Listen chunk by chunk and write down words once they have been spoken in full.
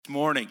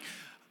Morning.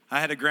 I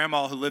had a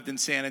grandma who lived in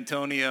San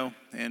Antonio,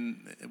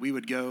 and we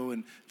would go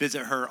and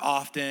visit her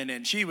often,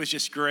 and she was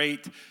just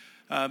great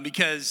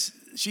because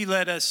she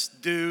let us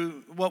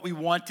do what we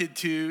wanted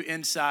to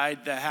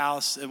inside the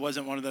house. It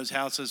wasn't one of those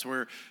houses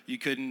where you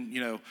couldn't,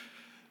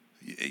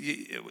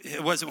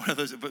 it wasn't one of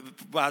those.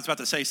 Well, I was about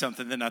to say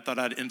something, then I thought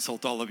I'd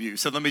insult all of you.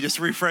 So let me just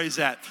rephrase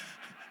that.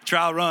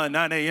 Trial run,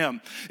 9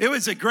 a.m. It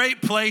was a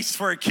great place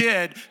for a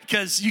kid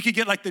because you could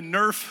get like the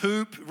Nerf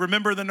hoop.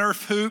 Remember the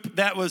Nerf hoop?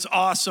 That was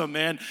awesome,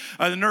 man.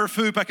 The Nerf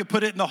hoop, I could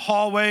put it in the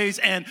hallways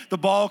and the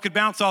ball could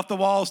bounce off the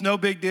walls, no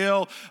big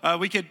deal.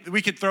 We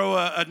could throw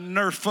a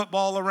Nerf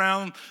football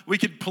around. We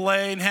could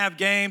play and have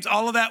games.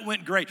 All of that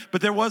went great.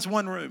 But there was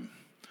one room,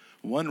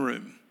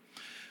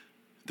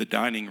 the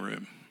dining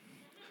room.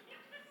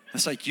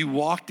 It's like you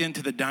walked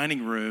into the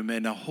dining room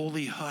and a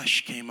holy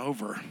hush came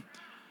over.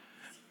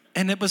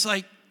 And it was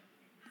like,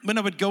 when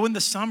I would go in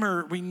the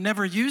summer, we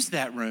never used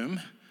that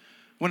room.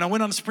 When I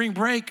went on spring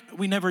break,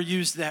 we never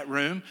used that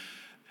room.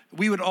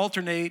 We would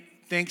alternate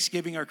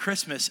Thanksgiving or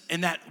Christmas,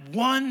 and that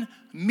one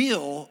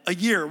meal a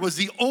year was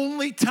the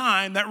only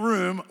time that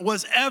room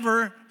was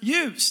ever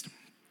used.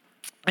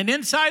 And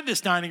inside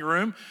this dining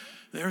room,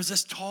 there was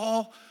this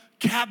tall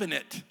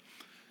cabinet.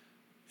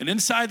 And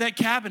inside that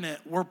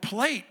cabinet were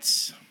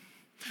plates.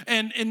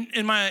 And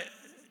in my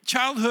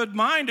childhood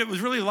mind, it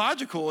was really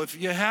logical.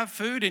 If you have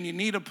food and you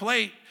need a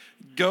plate,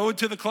 go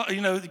to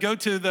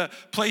the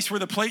place where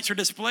the plates are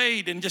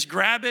displayed and just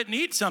grab it and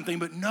eat something.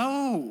 But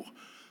no,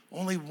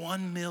 only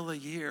one meal a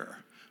year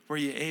were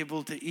you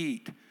able to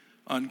eat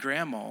on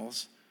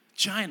grandma's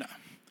china.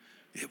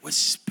 It was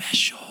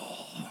special.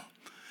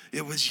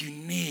 It was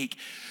unique.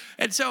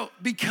 And so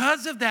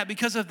because of that,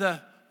 because of the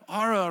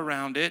aura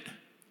around it,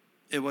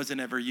 it wasn't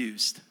ever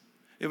used.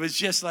 It was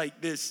just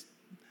like this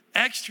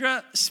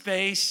extra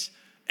space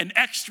and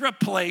extra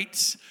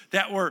plates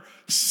that were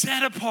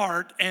set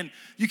apart, and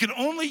you could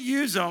only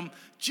use them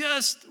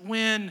just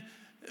when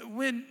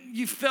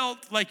you felt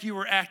like you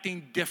were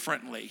acting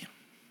differently.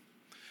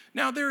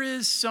 Now, there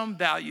is some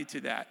value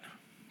to that.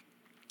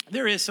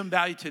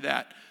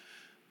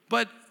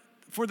 But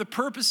for the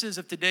purposes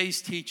of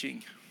today's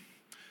teaching,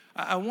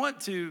 I want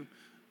to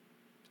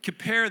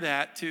compare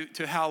that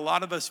to how a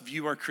lot of us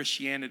view our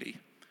Christianity.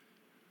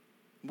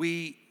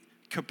 We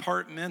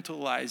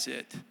compartmentalize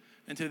it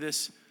into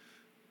this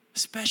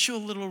special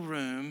little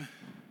room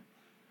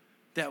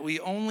that we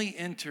only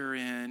enter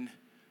in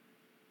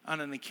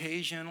on an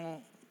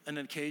occasional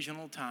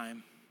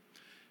time.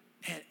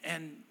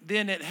 And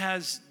then it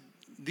has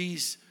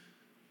these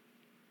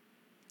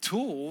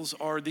tools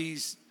or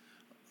these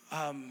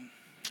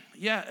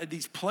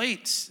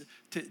plates,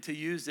 to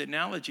use the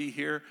analogy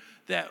here,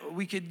 that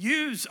we could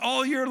use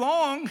all year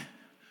long,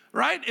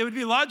 right? It would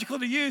be logical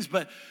to use,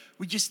 but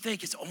we just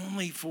think it's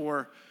only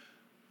for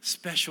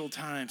special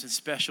times and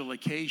special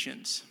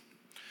occasions.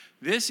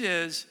 This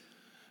is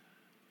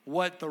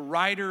what the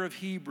writer of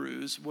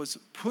Hebrews was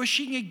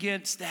pushing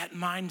against that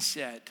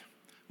mindset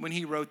when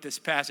he wrote this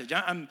passage.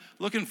 I'm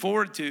looking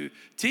forward to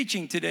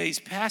teaching today's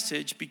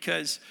passage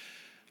because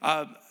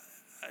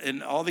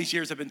in all these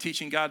years I've been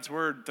teaching God's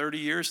word, 30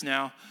 years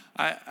now,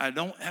 I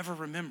don't ever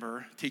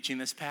remember teaching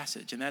this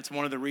passage. And that's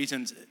one of the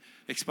reasons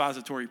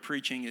expository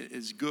preaching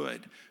is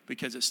good,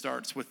 because it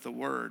starts with the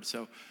word.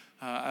 So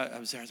I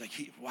was there, I was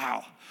like,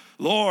 wow,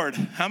 Lord,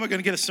 how am I going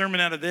to get a sermon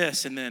out of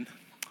this? And then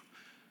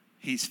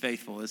He's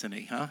faithful, isn't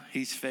he?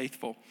 He's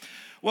faithful.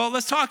 Well,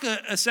 let's talk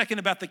a second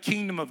about the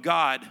kingdom of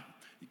God,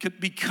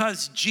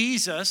 because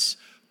Jesus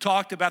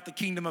talked about the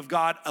kingdom of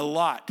God a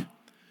lot.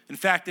 In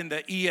fact, in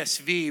the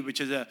ESV,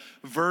 which is a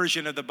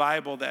version of the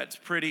Bible that's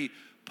pretty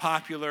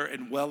popular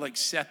and well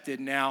accepted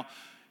now,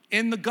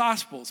 in the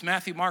Gospels,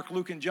 Matthew, Mark,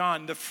 Luke, and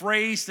John, the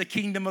phrase the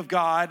kingdom of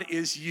God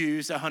is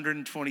used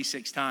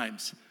 126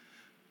 times.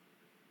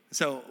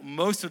 So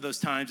most of those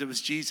times it was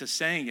Jesus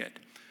saying it.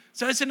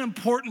 So it's an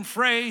important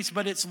phrase,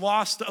 but it's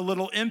lost a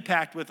little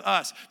impact with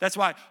us. That's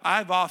why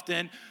I've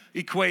often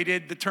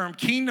equated the term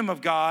kingdom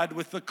of God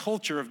with the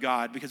culture of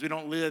God, because we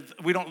don't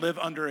live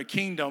under a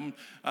kingdom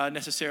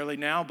necessarily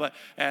now, but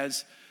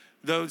as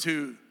those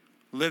who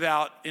live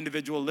out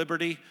individual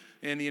liberty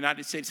in the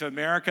United States of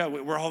America,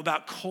 we're all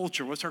about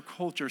culture. What's our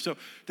culture? So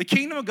the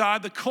kingdom of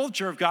God, the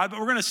culture of God, but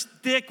we're going to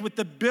stick with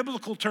the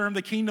biblical term,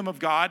 the kingdom of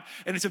God,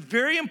 and it's a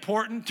very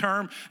important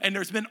term, and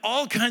there's been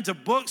all kinds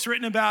of books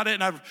written about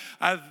it, and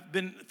I've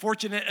been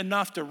fortunate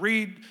enough to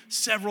read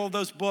several of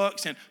those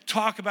books and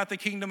talk about the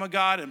kingdom of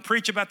God and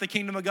preach about the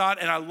kingdom of God,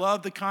 and I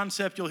love the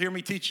concept. You'll hear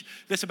me teach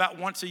this about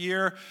once a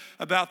year,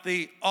 about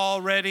the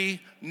already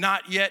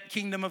not yet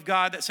kingdom of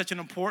God. That's such an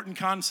important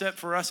concept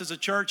for us as a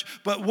church.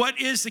 But what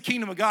is the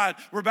kingdom of God?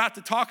 We're about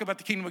to talk about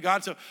the kingdom of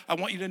God, so I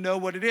want you to know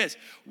what it is.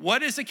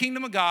 What is the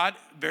kingdom of God?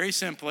 Very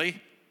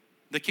simply,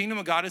 the kingdom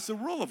of God is the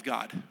rule of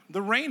God,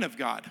 the reign of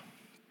God.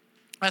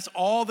 That's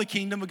all the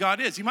kingdom of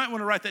God is. You might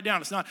want to write that down.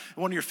 It's not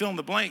one of your fill in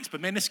the blanks,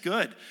 but man, it's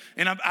good.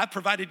 And I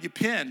provided you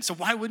pens, so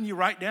why wouldn't you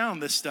write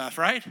down this stuff,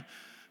 right?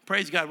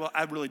 Praise God. Well,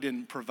 I really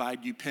didn't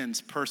provide you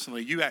pens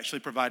personally. You actually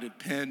provided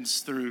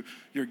pens through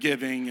your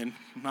giving and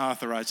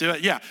authorized.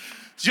 Yeah.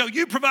 So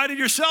you provided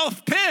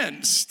yourself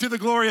pens to the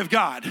glory of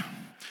God.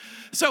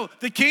 So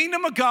the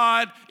kingdom of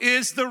God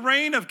is the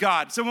reign of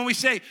God. So when we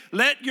say,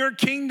 let your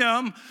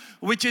kingdom,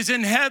 which is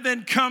in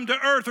heaven, come to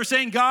earth, we're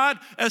saying, God,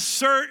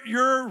 assert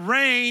your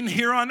reign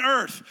here on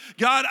earth.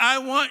 God, I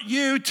want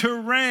you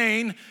to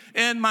reign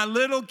in my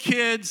little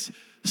kid's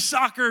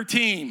soccer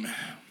team.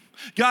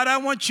 God, I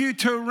want you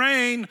to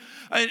reign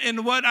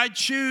in what I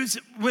choose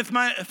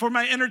for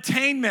my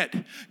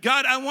entertainment.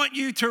 God, I want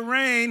you to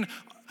reign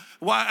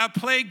while I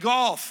play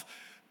golf.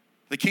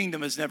 The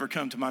kingdom has never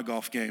come to my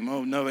golf game.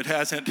 Oh, no, it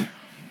hasn't.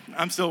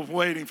 I'm still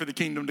waiting for the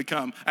kingdom to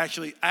come. I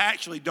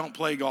actually don't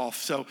play golf,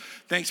 so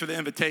thanks for the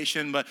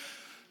invitation, but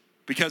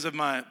because of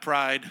my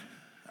pride,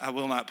 I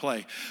will not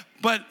play.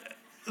 But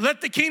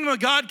let the kingdom of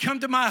God come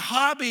to my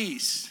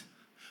hobbies.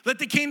 Let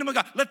the kingdom of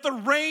God, let the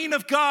reign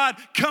of God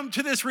come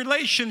to this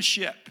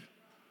relationship.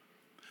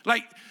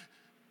 Like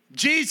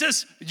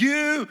Jesus,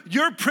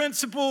 your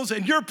principles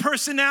and your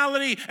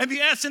personality and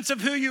the essence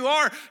of who you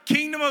are,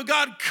 kingdom of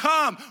God,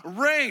 come,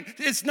 reign.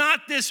 It's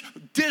not this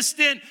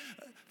distant,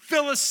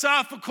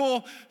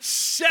 philosophical,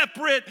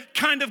 separate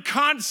kind of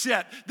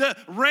concept. The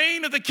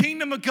reign of the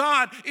kingdom of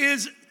God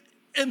is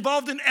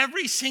involved in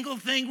every single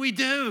thing we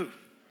do.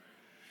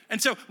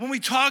 And so when we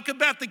talk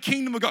about the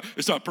kingdom of God,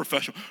 it's not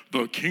professional.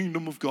 The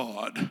kingdom of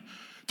God.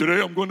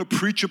 Today I'm going to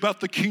preach about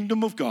the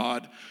kingdom of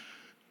God.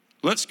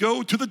 Let's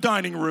go to the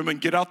dining room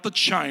and get out the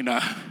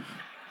china.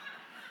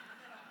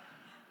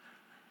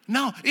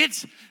 No,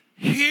 it's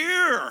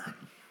here.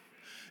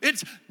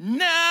 It's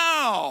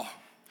now.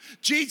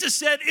 Jesus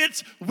said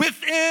it's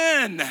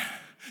within.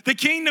 The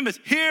kingdom is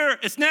here,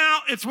 it's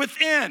now, it's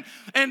within.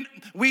 And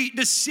we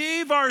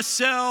deceive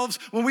ourselves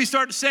when we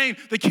start saying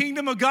the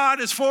kingdom of God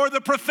is for the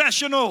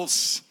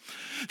professionals.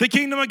 The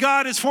kingdom of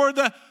God is for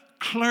the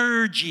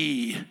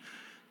clergy.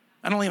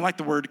 I don't even like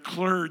the word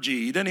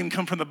clergy. It doesn't even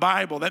come from the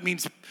Bible. That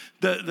means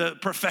the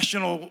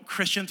professional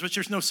Christians, which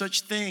there's no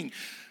such thing.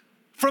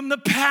 From the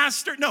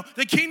pastor. No,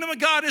 the kingdom of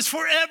God is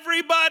for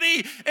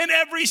everybody in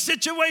every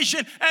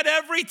situation at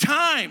every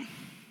time.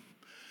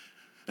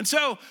 And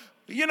so,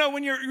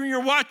 when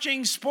you're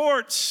watching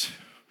sports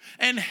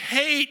and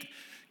hate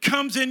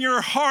comes in your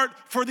heart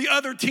for the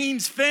other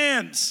team's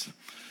fans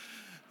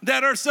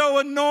that are so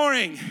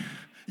annoying.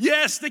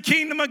 Yes, the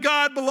kingdom of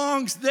God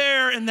belongs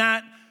there in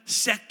that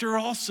sector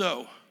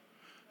also.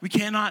 We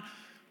cannot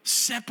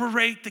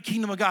separate. The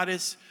kingdom of God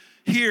is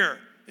here.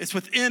 It's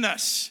within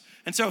us.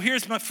 And so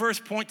here's my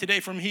first point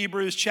today from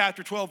Hebrews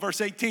chapter 12, verse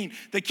 18.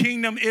 The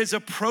kingdom is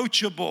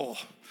approachable.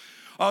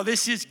 Oh,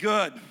 this is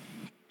good.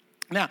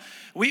 Now,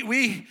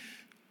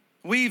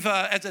 we've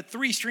as a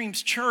Three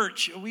Streams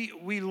church,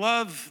 we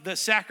love the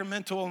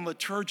sacramental and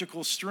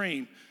liturgical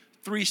stream.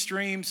 Three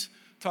Streams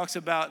talks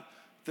about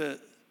the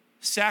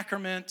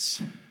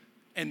sacraments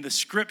and the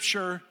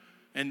scripture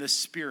and the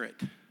spirit.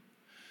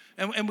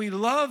 And we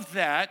love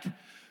that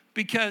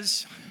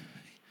because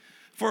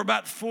for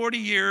about 40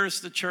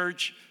 years,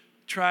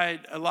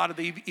 a lot of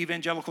the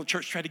evangelical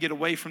church tried to get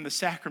away from the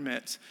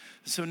sacraments.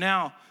 So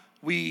now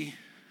we,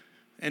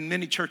 and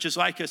many churches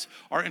like us,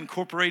 are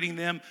incorporating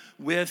them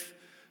with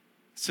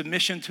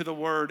submission to the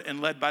word and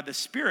led by the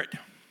Spirit.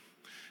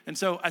 And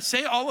so I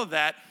say all of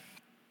that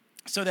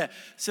so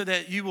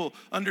that you will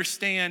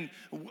understand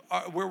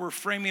where we're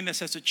framing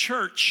this as a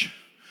church.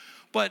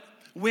 But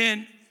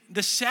when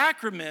the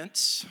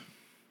sacraments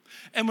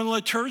and when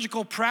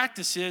liturgical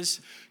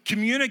practices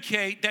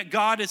communicate that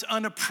God is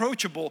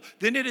unapproachable,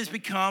 then it has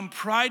become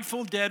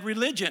prideful, dead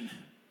religion.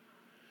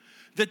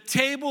 The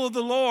table of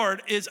the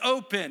Lord is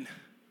open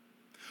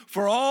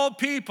for all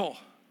people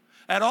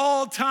at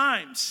all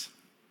times.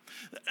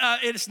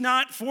 It's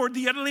not for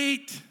the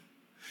elite.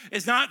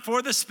 It's not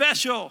for the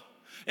special.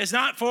 It's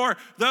not for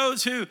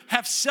those who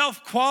have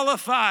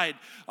self-qualified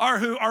or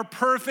who are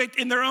perfect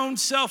in their own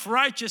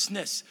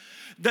self-righteousness.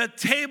 The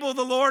table of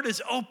the Lord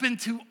is open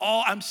to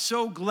all. I'm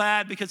so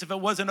glad, because if it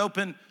wasn't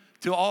open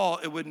to all,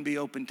 it wouldn't be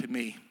open to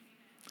me.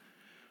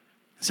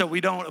 So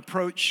we don't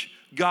approach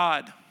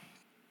God.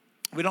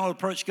 We don't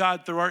approach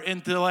God through our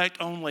intellect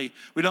only.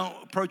 We don't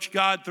approach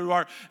God through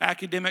our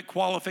academic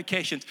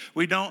qualifications.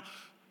 We don't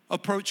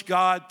approach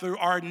God through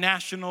our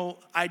national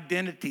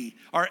identity,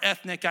 our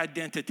ethnic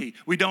identity.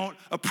 We don't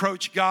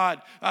approach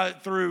God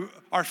through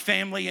our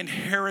family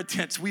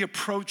inheritance. We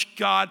approach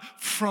God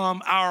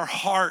from our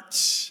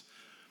hearts.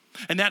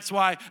 And that's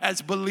why,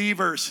 as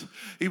believers,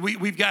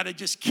 we've got to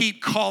just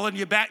keep calling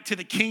you back to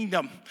the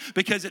kingdom,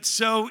 because it's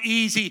so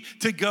easy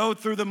to go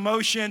through the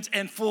motions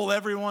and fool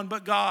everyone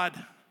but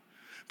God.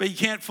 But you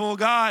can't fool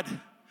God,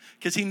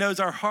 because he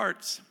knows our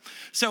hearts.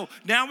 So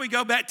now we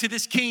go back to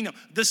this kingdom.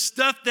 The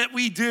stuff that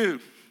we do,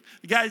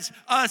 Guys,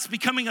 us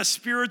becoming a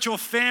spiritual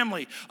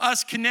family,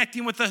 us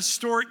connecting with the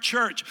historic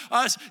church,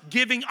 us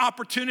giving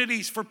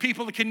opportunities for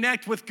people to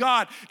connect with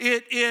God.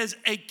 It is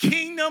a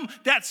kingdom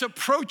that's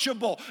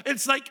approachable.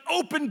 It's like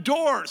open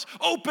doors,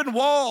 open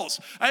walls.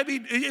 I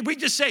mean, we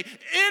just say,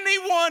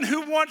 anyone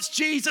who wants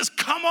Jesus,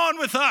 come on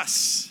with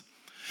us.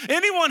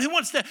 Anyone who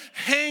wants to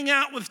hang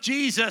out with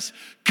Jesus,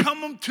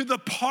 come to the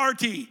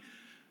party.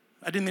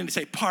 I didn't mean to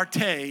say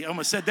partay. I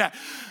almost said that.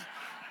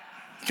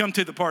 Come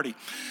to the party.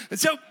 And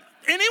so,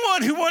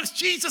 anyone who wants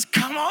Jesus,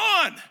 come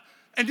on.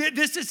 And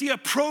this is the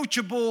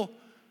approachable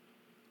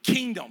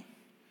kingdom.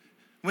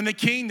 When the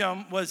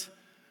kingdom was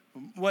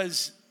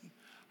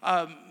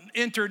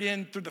entered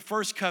in through the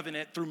first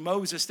covenant, through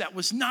Moses, that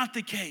was not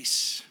the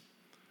case.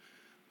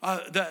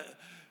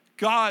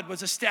 God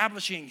was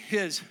establishing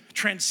his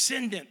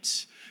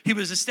transcendence. He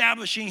was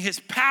establishing his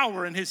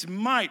power and his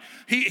might.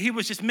 He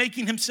was just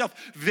making himself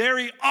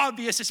very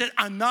obvious. He said,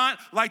 I'm not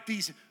like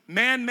these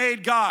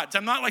man-made gods.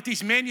 I'm not like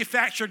these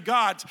manufactured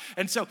gods.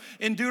 And so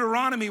in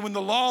Deuteronomy, when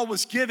the law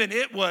was given,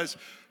 it was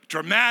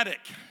dramatic.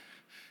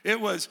 It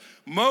was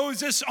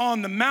Moses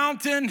on the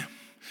mountain.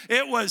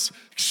 It was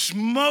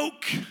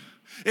smoke.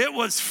 It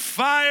was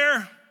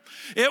fire.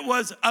 It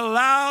was a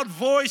loud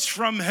voice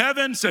from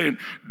heaven saying,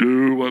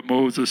 do what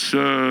Moses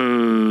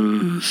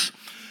says.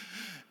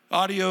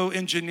 Audio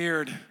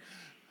engineered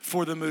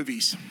for the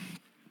movies.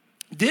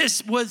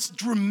 This was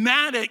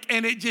dramatic,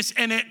 and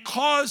it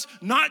caused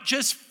not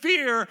just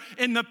fear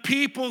in the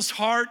people's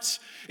hearts,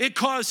 it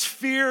caused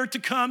fear to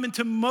come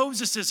into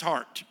Moses'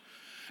 heart.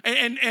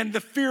 And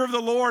the fear of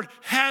the Lord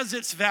has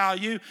its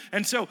value.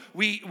 And so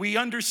we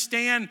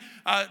understand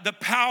the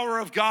power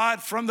of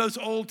God from those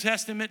Old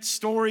Testament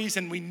stories,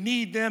 and we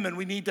need them, and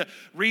we need to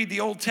read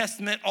the Old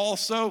Testament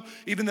also.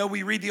 Even though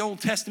we read the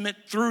Old Testament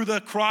through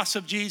the cross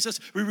of Jesus,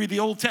 we read the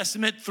Old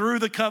Testament through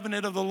the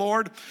covenant of the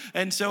Lord.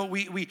 And so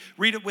we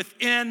read it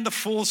within the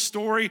full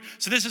story.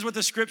 So this is what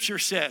the scripture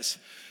says.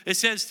 It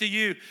says to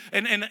you,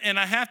 and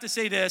I have to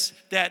say this,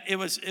 that it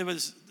was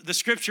the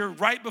scripture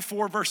right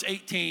before verse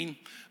 18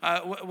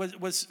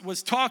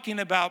 was talking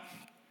about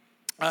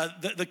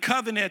the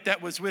covenant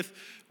that was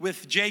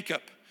with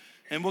Jacob.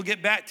 And we'll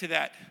get back to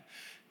that.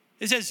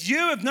 It says, you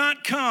have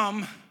not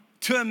come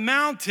to a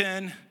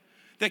mountain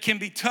that can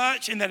be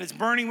touched and that is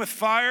burning with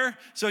fire.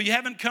 So you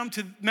haven't come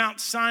to Mount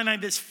Sinai,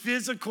 this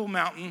physical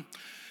mountain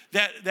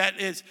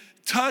that is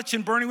touched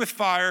and burning with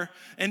fire.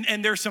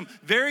 And there's some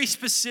very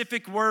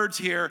specific words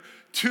here,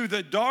 to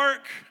the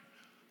dark,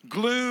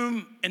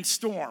 gloom, and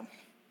storm.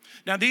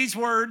 Now these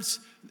words,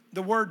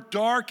 the word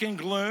dark and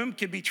gloom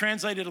can be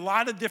translated a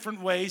lot of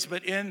different ways,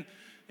 but in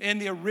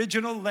the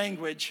original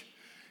language,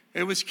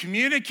 it was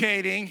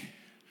communicating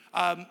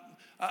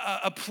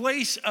a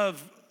place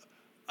of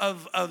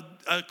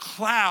a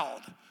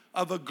cloud,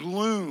 of a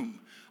gloom.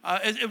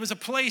 It was a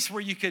place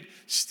where you could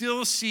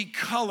still see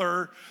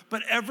color,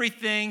 but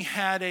everything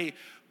had a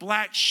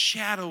black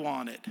shadow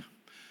on it.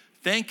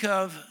 Think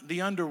of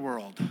the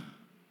underworld.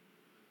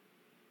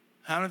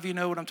 How many of you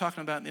know what I'm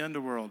talking about in the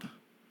underworld?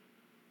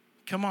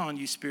 Come on,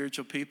 you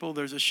spiritual people.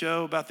 There's a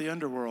show about the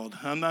underworld.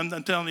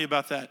 I'm telling you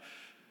about that.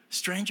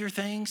 Stranger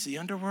Things, the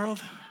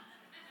underworld.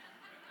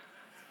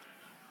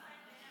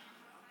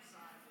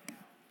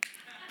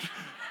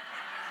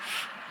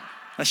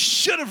 I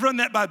should have run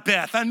that by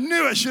Beth. I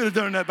knew I should have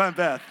done that by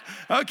Beth.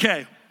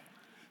 Okay,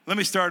 let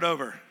me start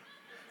over.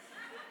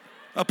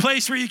 A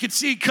place where you could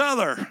see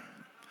color,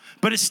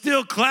 but it's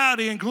still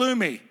cloudy and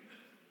gloomy.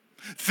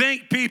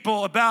 Think,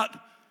 people, about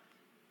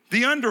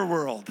the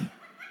underworld.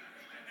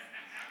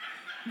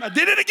 I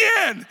did it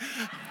again.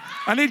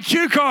 I need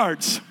cue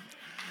cards.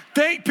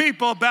 Think,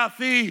 people, about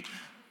the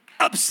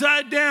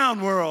upside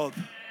down world.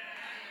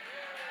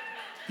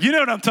 You know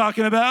what I'm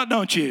talking about,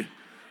 don't you?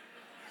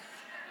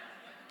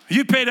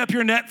 You paid up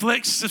your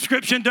Netflix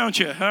subscription, don't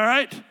you? All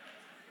right?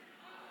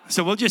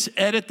 So we'll just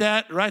edit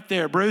that right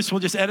there. Bruce, we'll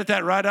just edit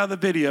that right out of the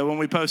video when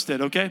we post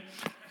it, okay?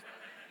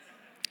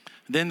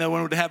 Then no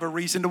one would have a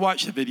reason to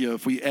watch the video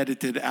if we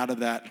edited out of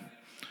that.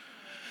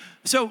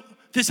 So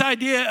this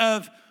idea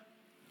of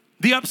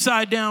the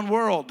upside down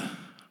world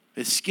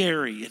is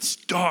scary, it's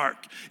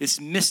dark,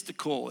 it's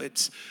mystical,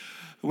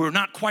 we're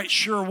not quite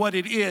sure what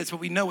it is,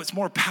 but we know it's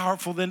more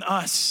powerful than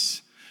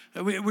us.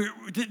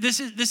 This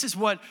is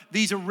what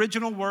these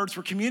original words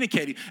were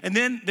communicating. And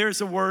then there's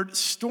the word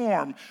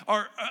storm,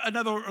 or a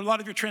lot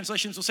of your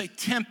translations will say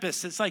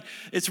tempest.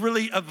 It's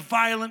really a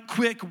violent,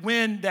 quick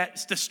wind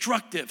that's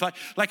destructive,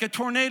 like a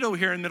tornado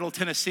here in Middle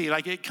Tennessee.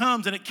 Like it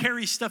comes and it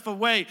carries stuff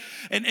away.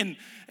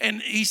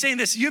 And he's saying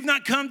this, you've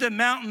not come to a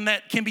mountain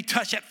that can be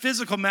touched, that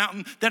physical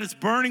mountain that is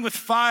burning with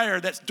fire,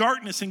 that's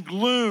darkness and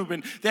gloom,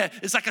 and that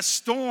is like a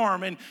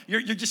storm, and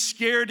you're just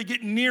scared to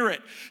get near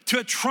it. To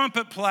a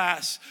trumpet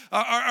blast,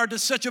 or are to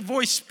such a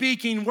voice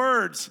speaking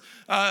words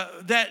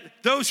that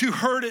those who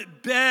heard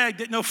it begged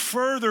that no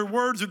further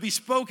words would be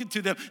spoken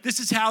to them. This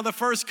is how the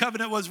first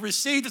covenant was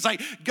received. It's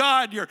like,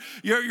 God,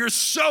 you're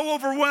so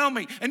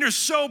overwhelming and you're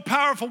so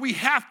powerful. We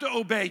have to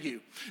obey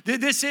you.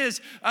 This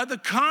is the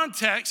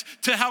context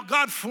to how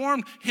God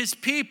formed his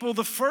people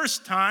the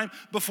first time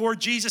before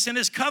Jesus and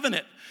his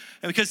covenant.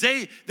 And because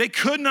they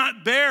could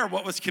not bear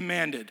what was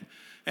commanded.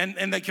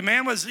 And the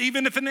command was,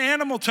 even if an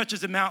animal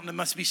touches a mountain, it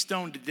must be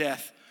stoned to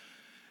death.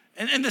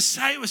 And the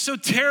sight was so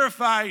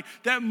terrifying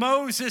that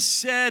Moses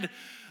said,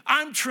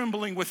 I'm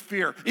trembling with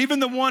fear. Even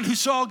the one who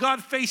saw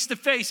God face to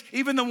face,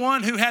 even the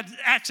one who had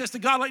access to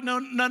God like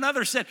none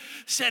other said,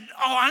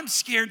 oh, I'm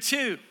scared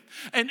too.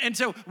 And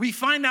so we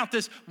find out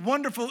this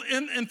wonderful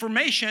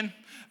information,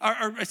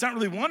 or it's not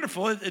really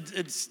wonderful,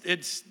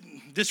 it's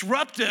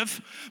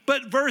disruptive.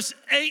 But verse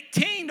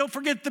 18, don't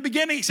forget the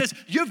beginning, it says,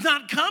 you've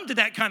not come to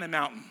that kind of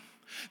mountain.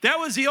 That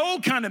was the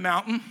old kind of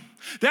mountain.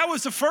 That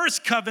was the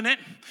first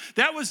covenant.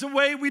 That was the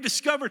way we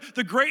discovered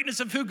the greatness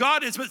of who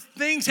God is. But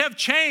things have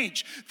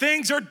changed.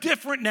 Things are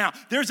different now.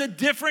 There's a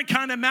different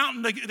kind of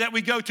mountain that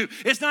we go to.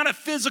 It's not a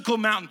physical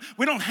mountain.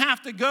 We don't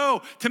have to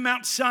go to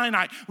Mount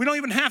Sinai. We don't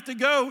even have to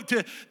go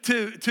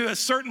to a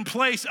certain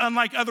place,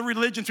 unlike other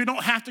religions. We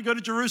don't have to go to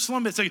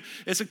Jerusalem.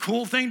 It's a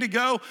cool thing to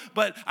go,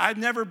 but I've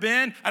never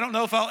been. I don't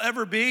know if I'll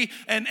ever be.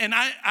 And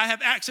I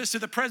have access to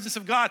the presence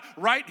of God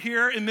right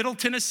here in Middle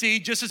Tennessee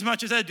just as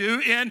much as I do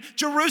in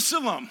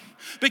Jerusalem.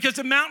 Because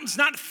the mountain's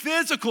not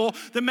physical,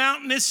 the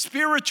mountain is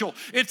spiritual.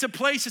 It's a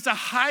place, it's a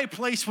high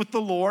place with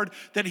the Lord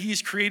that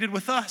he's created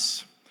with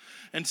us.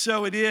 And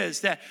so it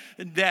is that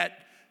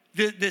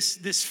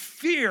this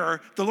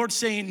fear, the Lord's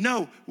saying,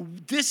 no,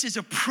 this is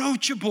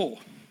approachable.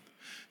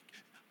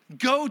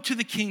 Go to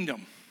the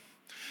kingdom.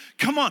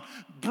 Come on,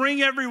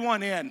 bring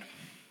everyone in.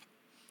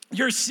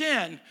 Your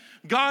sin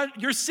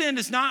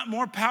is not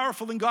more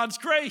powerful than God's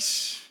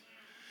grace.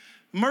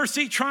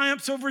 Mercy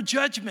triumphs over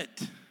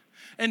judgment.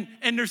 And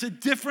there's a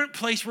different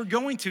place we're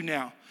going to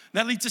now.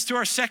 That leads us to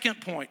our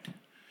second point.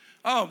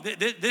 Oh,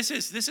 this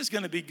is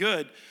going to be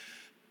good.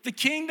 The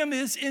kingdom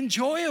is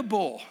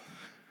enjoyable.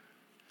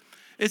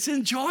 It's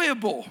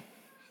enjoyable.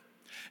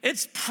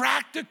 It's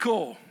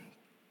practical.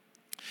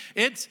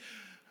 It's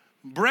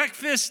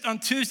breakfast on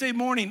Tuesday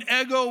morning,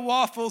 Eggo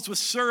waffles with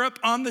syrup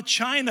on the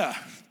china.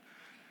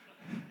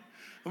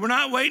 We're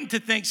not waiting to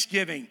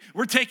Thanksgiving.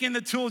 We're taking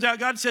the tools out.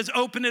 God says,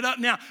 open it up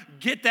now.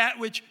 Get that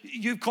which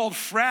you've called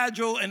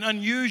fragile and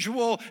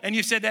unusual. And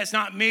you said, that's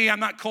not me. I'm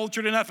not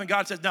cultured enough. And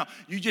God says, no,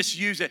 you just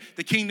use it.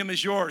 The kingdom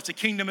is yours. The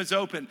kingdom is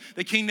open.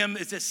 The kingdom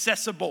is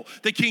accessible.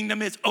 The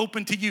kingdom is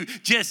open to you.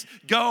 Just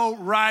go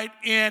right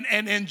in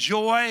and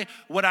enjoy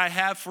what I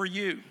have for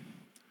you.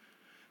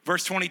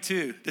 Verse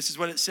 22, this is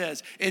what it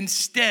says.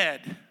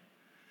 Instead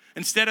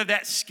of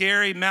that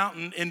scary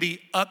mountain in the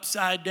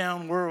upside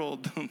down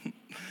world,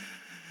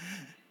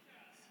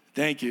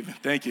 Thank you.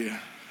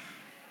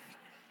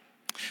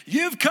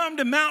 You've come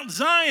to Mount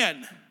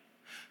Zion,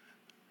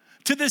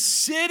 to the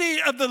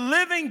city of the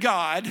living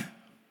God,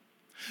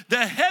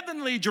 the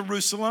heavenly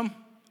Jerusalem,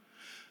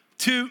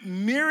 to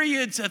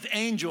myriads of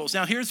angels.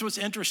 Now, here's what's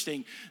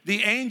interesting.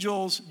 The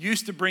angels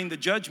used to bring the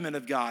judgment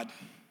of God.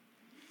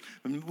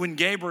 When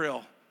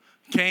Gabriel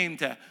came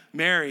to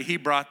Mary, he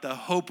brought the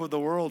hope of the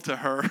world to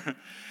her.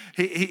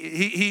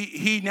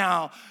 He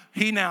now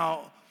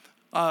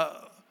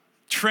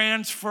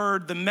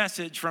transferred the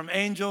message from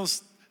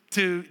angels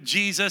to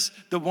Jesus,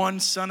 the one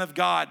Son of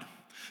God.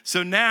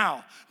 So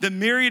now, the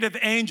myriad of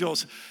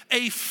angels,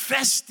 a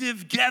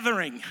festive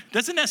gathering.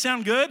 Doesn't that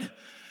sound good?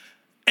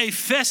 A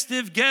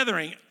festive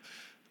gathering,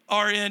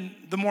 or in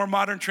the more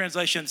modern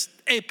translations,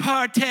 a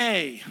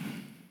party.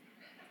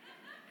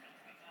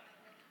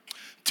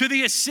 To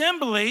the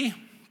assembly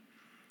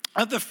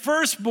of the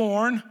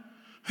firstborn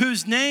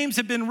whose names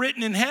have been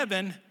written in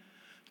heaven,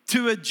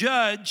 to a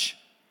judge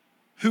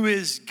who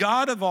is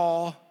God of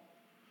all,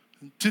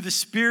 to the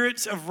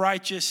spirits of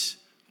righteous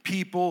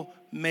people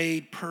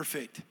made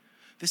perfect.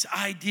 This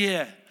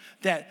idea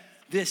that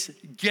this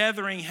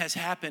gathering has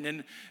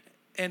happened.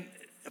 And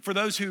for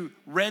those who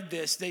read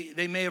this,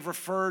 they may have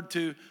referred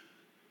to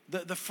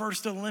the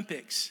first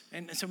Olympics.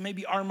 And so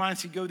maybe our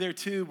minds could go there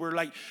too, where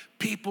like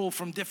people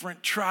from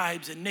different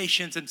tribes and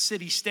nations and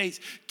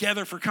city-states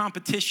gather for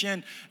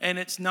competition. And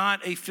it's not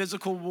a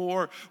physical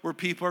war where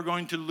people are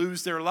going to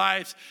lose their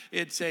lives.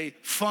 It's a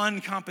fun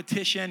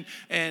competition,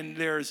 and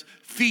there's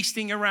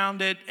feasting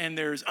around it, and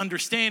there's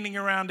understanding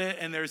around it,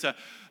 and there's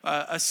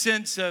a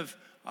sense of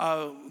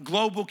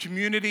global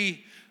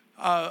community,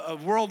 a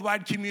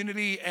worldwide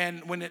community.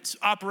 And when it's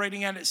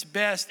operating at its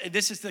best,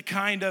 this is the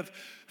kind of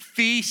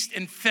feast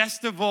and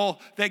festival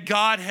that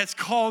God has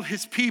called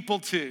his people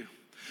to.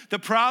 The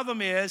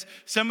problem is,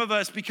 some of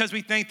us, because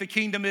we think the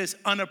kingdom is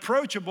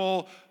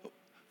unapproachable,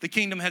 the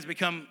kingdom has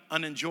become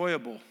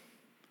unenjoyable.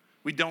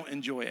 We don't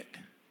enjoy it.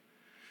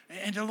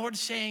 And the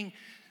Lord's saying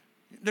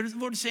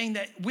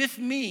that with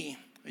me,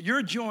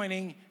 you're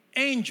joining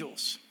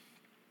angels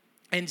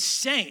and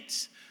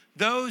saints,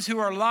 those who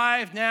are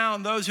alive now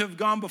and those who have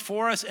gone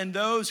before us and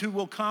those who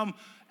will come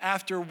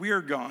after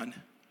we're gone.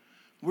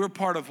 We're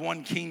part of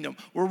one kingdom.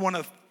 We're one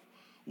of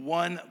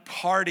one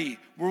party.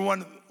 We're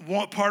one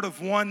part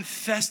of one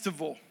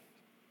festival.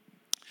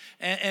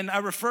 And I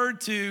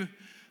referred to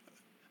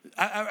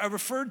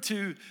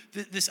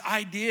this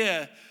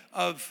idea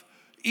of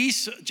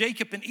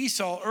Jacob and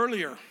Esau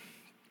earlier.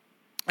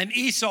 And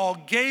Esau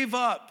gave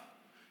up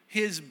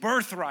his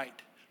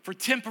birthright for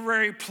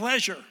temporary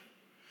pleasure.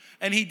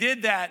 And he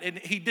did that, and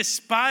he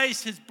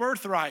despised his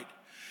birthright.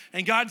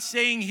 And God's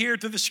saying here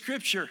through the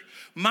scripture,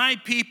 my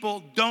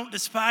people don't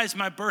despise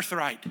my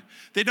birthright.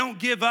 They don't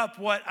give up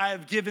what I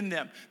have given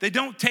them. They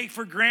don't take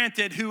for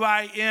granted who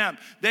I am.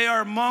 They are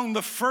among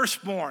the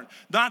firstborn,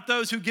 not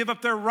those who give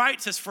up their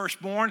rights as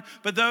firstborn,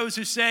 but those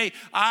who say,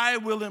 I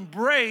will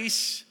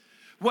embrace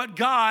what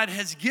God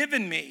has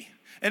given me.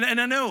 And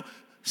I know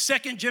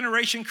second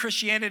generation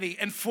Christianity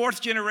and fourth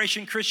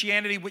generation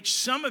Christianity, which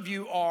some of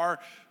you are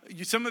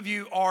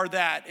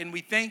that, and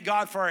we thank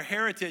God for our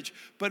heritage,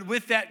 but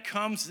with that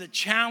comes the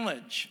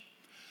challenge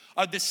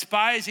of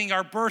despising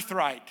our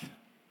birthright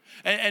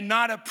and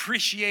not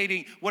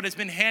appreciating what has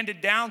been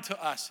handed down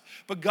to us.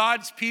 But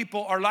God's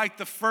people are like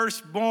the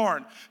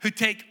firstborn who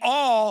take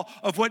all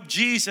of what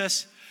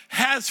Jesus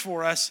has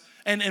for us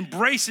and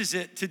embraces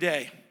it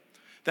today.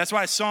 That's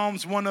why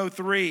Psalms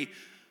 103,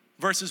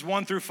 verses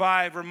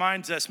 1-5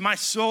 reminds us, my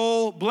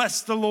soul,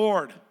 bless the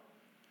Lord.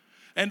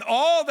 And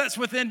all that's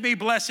within me,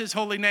 bless his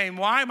holy name.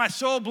 Why? My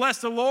soul, bless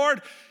the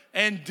Lord,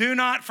 and do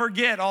not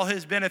forget all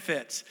his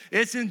benefits.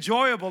 It's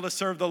enjoyable to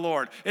serve the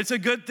Lord. It's a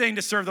good thing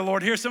to serve the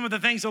Lord. Here's some of the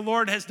things the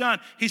Lord has done.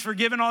 He's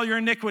forgiven all your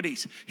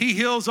iniquities. He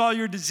heals all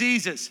your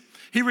diseases.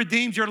 He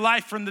redeems your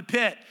life from the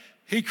pit.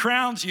 He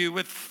crowns you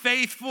with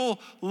faithful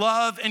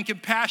love and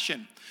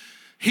compassion.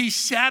 He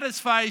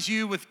satisfies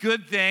you with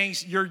good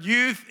things. Your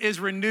youth is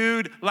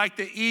renewed like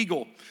the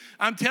eagle.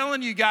 I'm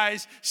telling you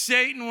guys,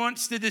 Satan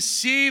wants to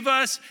deceive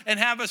us and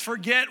have us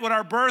forget what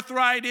our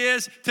birthright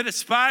is, to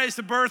despise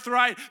the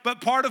birthright.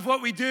 But part of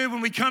what we do when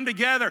we come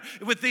together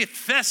with the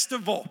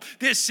festival,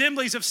 the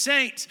assemblies of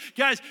saints,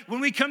 guys, when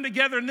we come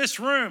together in this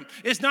room,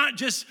 it's not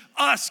just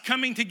us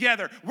coming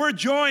together. We're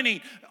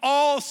joining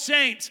all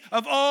saints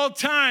of all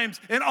times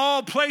and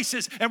all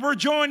places, and we're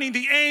joining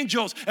the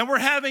angels, and we're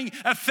having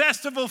a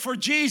festival for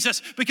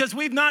Jesus because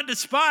we've not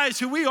despised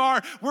who we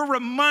are. We're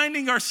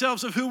reminding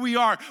ourselves of who we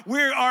are.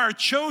 We are a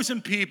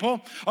chosen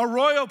people, a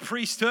royal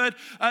priesthood,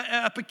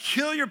 a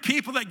peculiar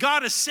people that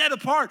God has set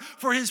apart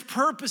for his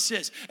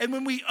purposes. And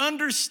when we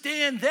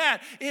understand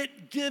that,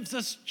 it gives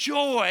us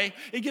joy.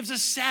 It gives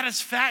us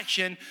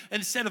satisfaction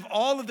instead of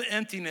all of the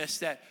emptiness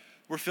that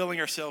we're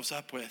filling ourselves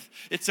up with.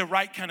 It's the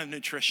right kind of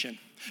nutrition.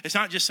 It's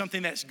not just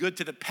something that's good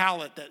to the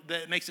palate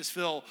that makes us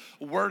feel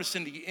worse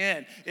in the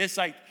end. It's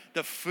like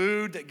the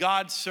food that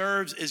God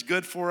serves is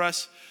good for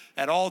us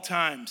at all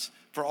times,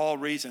 for all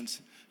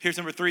reasons. Here's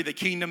number 3, the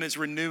kingdom is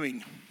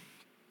renewing.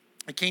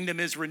 The kingdom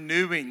is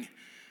renewing.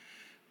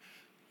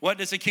 What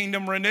does the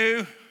kingdom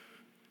renew?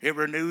 It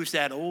renews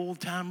that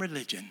old-time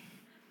religion.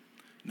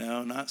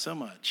 No, not so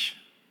much.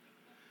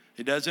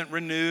 It doesn't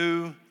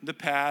renew the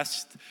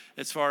past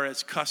as far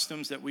as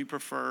customs that we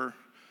prefer,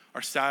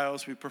 our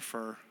styles we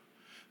prefer.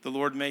 The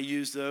Lord may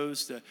use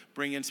those to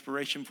bring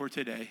inspiration for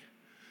today.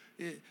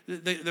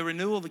 The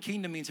renewal of the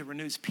kingdom means it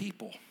renews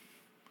people.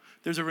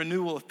 There's a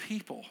renewal of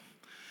people.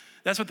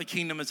 That's what the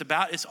kingdom is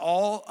about. It's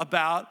all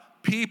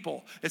about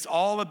people. It's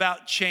all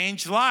about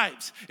changed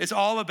lives. It's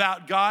all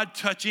about God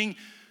touching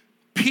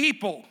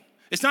people.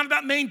 It's not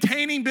about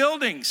maintaining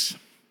buildings.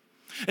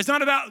 It's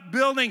not about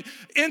building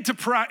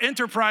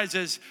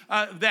enterprises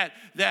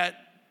that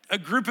a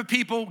group of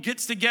people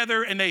gets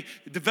together and they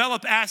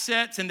develop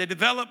assets and they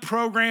develop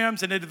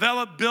programs and they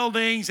develop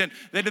buildings and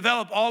they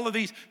develop all of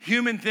these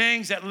human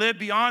things that live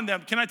beyond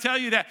them. Can I tell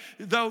you that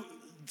though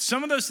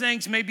some of those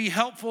things may be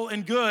helpful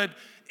and good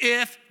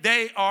if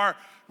they are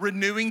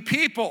renewing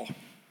people?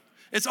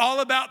 It's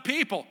all about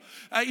people.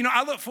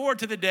 I look forward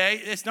to the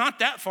day, it's not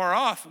that far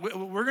off.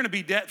 We're going to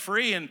be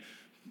debt-free in,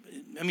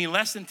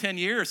 less than 10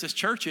 years, this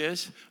church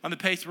is, on the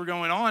pace we're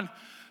going on,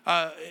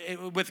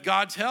 with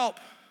God's help.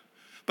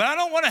 But I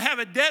don't want to have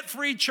a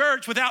debt-free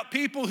church without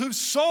people whose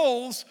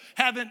souls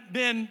haven't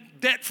been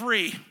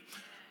debt-free.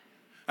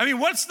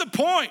 What's the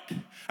point?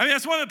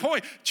 That's one of the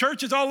points.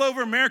 Churches all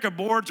over America,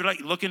 boards are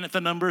like looking at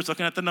the numbers. We're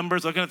going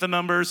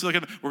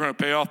to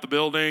pay off the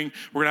building.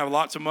 We're going to have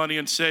lots of money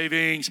in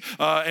savings.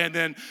 And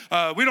then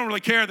we don't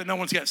really care that no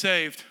one's got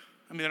saved.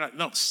 They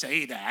don't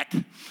say that.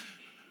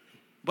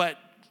 But,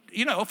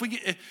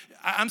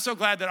 I'm so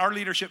glad that our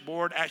leadership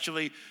board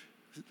actually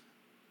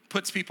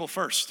puts people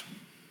first.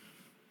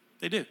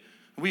 They do.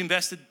 We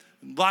invested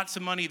lots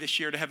of money this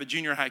year to have a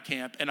junior high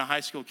camp and a high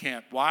school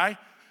camp. Why?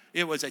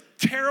 It was a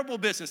terrible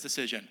business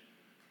decision.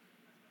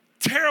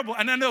 Terrible.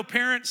 And I know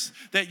parents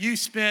that you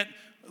spent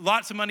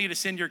lots of money to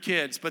send your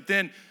kids, but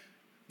then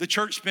the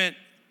church spent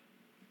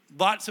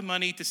lots of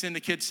money to send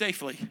the kids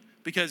safely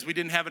because we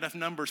didn't have enough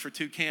numbers for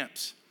 2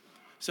 camps.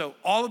 So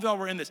all of y'all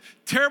were in this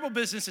terrible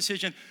business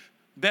decision,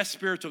 best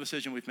spiritual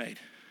decision we've made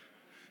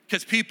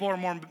because people are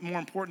more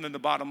important than the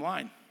bottom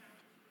line.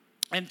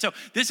 And so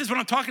this is what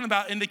I'm talking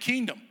about in the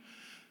kingdom.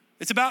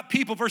 It's about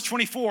people, verse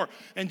 24.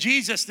 And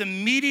Jesus, the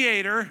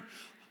mediator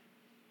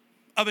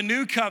of a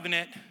new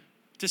covenant,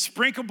 to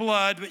sprinkle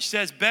blood, which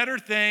says better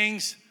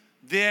things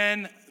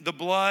than the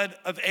blood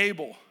of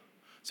Abel.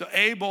 So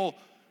Abel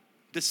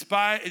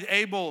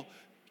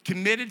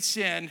committed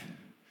sin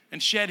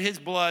and shed his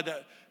blood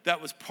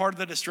that was part of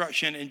the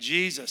destruction. And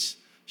Jesus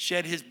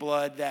shed his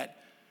blood that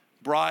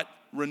brought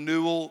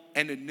renewal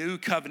and a new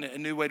covenant, a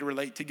new way to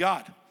relate to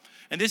God.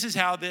 And this is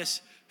how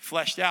this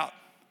fleshed out.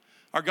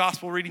 Our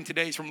gospel reading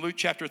today is from Luke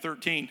chapter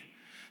 13. It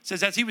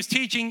says, as he was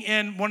teaching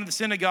in one of the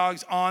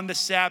synagogues on the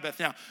Sabbath.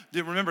 Now,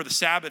 remember, the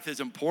Sabbath is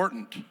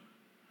important.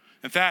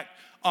 In fact,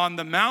 on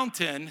the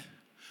mountain,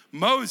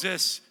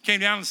 Moses came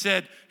down and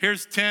said,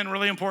 here's 10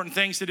 really important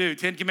things to do,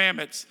 10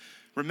 commandments.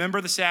 Remember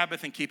the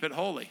Sabbath and keep it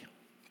holy.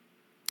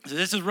 So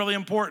this is really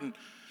important.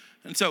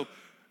 And so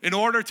in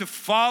order to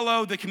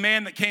follow the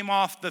command that came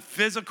off the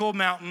physical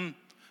mountain,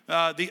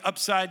 the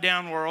upside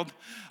down world.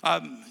 I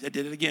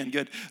did it again,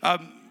 good.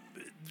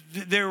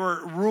 There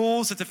were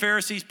rules that the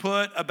Pharisees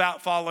put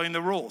about following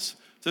the rules.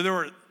 So there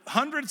were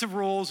hundreds of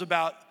rules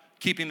about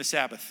keeping the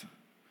Sabbath.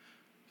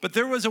 But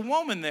there was a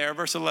woman there,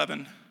 verse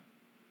 11,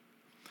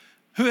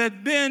 who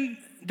had been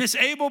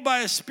disabled by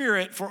a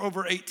spirit for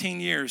over 18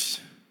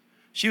 years.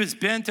 She was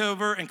bent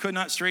over and could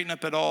not straighten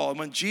up at all. And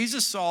when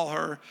Jesus saw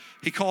her,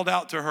 he called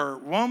out to her,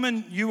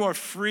 woman, you are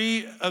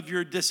free of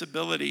your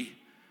disability.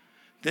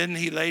 Then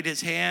he laid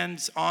his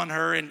hands on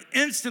her, and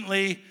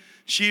instantly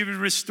she would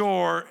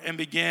restore and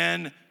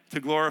began to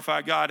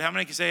glorify God. How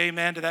many can say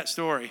amen to that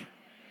story?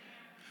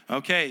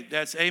 Okay,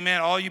 that's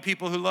amen. All you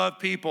people who love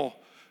people,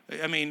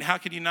 I mean, how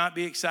could you not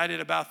be excited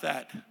about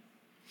that?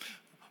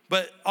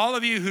 But all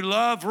of you who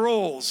love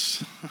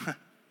rules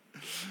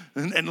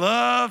and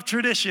love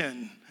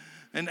tradition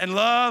and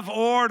love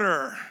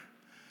order,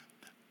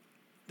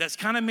 that's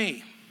kind of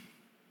me.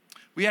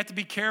 We have to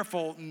be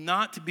careful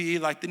not to be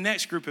like the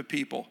next group of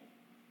people.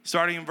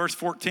 Starting in verse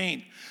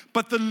 14.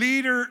 But the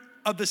leader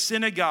of the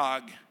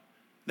synagogue,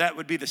 that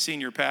would be the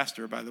senior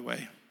pastor, by the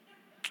way.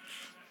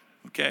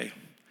 Okay.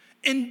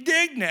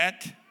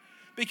 Indignant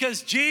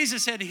because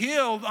Jesus had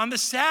healed on the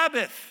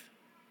Sabbath.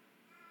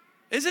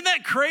 Isn't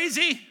that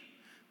crazy?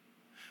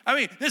 I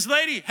mean, this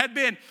lady had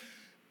been,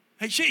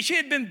 she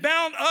had been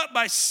bound up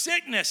by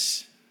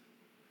sickness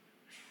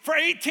for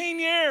 18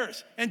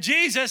 years. And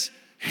Jesus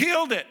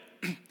healed it.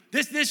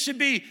 This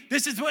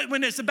is what,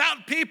 when it's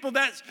about people,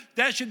 that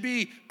should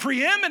be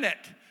preeminent.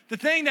 The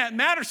thing that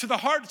matters to the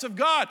hearts of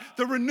God,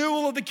 the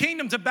renewal of the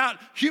kingdom's about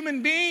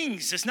human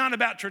beings. It's not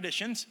about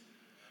traditions.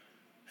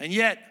 And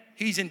yet,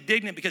 he's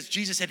indignant because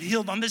Jesus had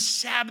healed on the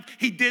Sabbath.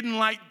 He didn't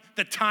like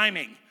the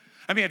timing.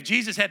 I mean, if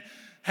Jesus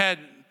had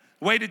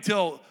waited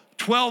till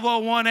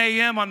 12:01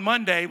 a.m. on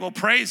Monday, well,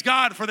 praise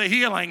God for the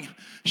healing.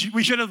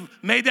 We should have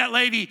made that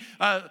lady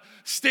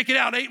stick it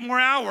out 8 more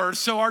hours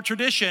so our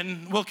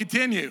tradition will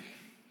continue.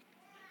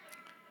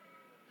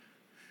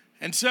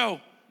 And so,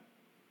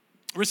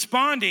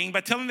 responding by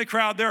telling the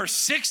crowd, there are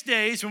 6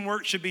 days when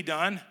work should be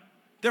done.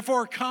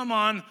 Therefore, come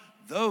on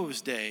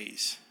those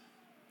days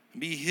and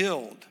be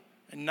healed,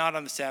 and not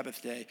on the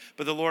Sabbath day.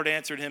 But the Lord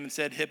answered him and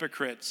said,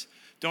 hypocrites,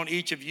 don't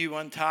each of you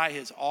untie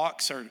his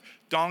ox or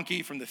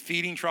donkey from the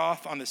feeding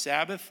trough on the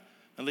Sabbath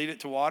and lead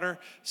it to water?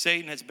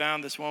 Satan has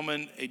bound this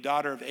woman, a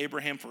daughter of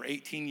Abraham, for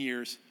 18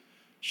 years.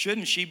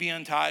 Shouldn't she be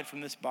untied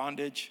from this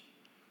bondage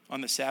on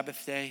the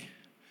Sabbath day?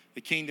 The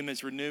kingdom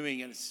is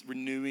renewing, and it's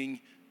renewing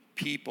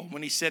people.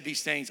 When he said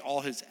these things, all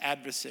his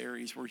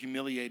adversaries were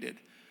humiliated,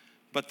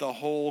 but the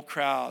whole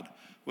crowd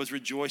was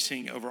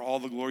rejoicing over all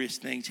the glorious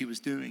things he was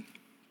doing.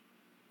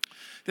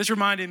 This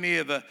reminded me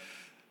of a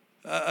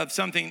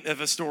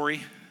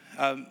story.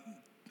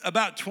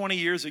 About 20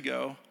 years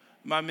ago,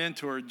 my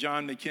mentor,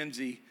 John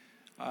McKenzie,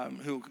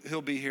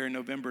 he'll be here in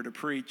November to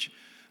preach,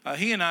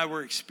 he and I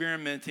were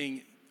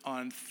experimenting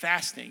on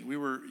fasting. We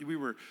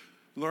were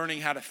learning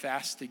how to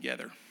fast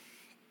together.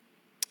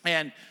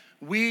 And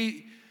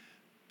we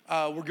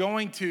were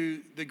going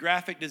to the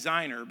graphic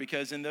designer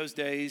because in those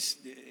days,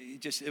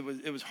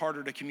 it was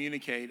harder to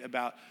communicate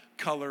about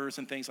colors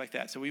and things like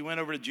that. So we went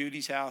over to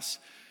Judy's house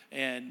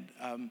and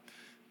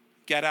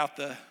got out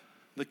the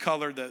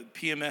color, the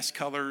PMS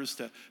colors,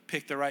 to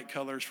pick the right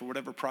colors for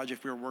whatever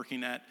project we were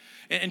working at.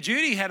 And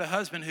Judy had a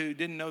husband who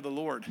didn't know the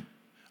Lord,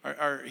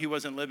 or he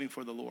wasn't living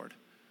for the Lord.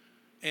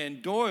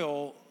 And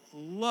Doyle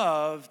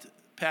loved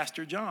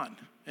Pastor John.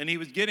 And he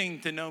was getting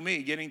to know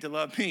me, getting to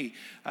love me.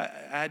 I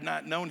had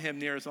not known him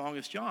near as long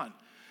as John.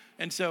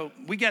 And so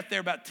we got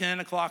there about 10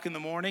 o'clock in the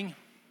morning.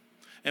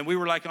 And we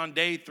were like on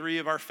day 3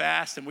 of our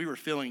fast. And we were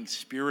feeling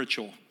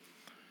spiritual.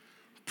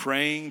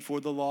 Praying for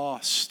the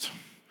lost.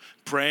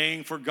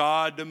 Praying for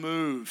God to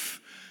move.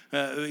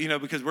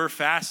 Because we're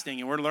fasting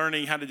and we're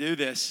learning how to do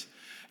this.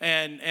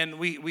 And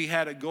we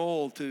had a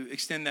goal to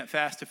extend that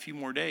fast a few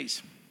more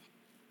days.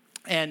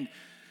 And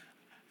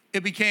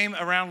it became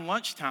around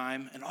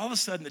lunchtime, and all of a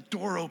sudden the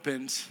door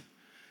opens,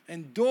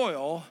 and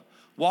Doyle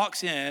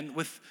walks in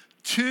with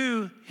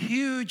 2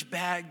 huge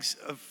bags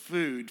of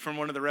food from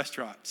one of the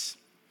restaurants.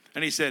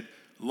 And he said,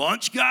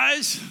 lunch,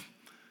 guys?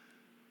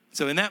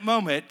 So in that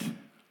moment,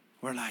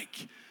 we're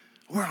like,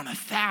 we're on a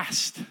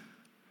fast.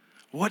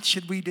 What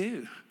should we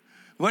do?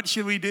 What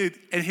should we do?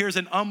 And here's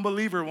an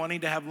unbeliever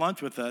wanting to have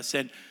lunch with us.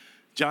 And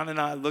John and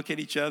I look at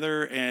each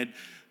other, and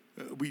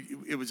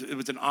it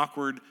was an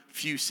awkward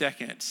few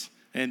seconds.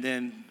 And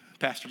then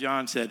Pastor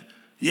John said,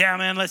 yeah,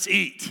 man, let's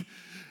eat.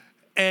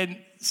 And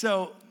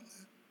so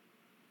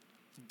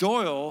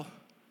Doyle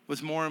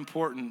was more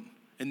important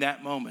in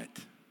that moment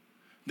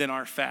than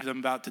our fast. I'm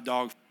about to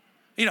dog.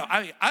 You know,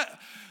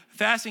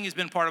 fasting has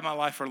been part of my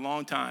life for a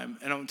long time.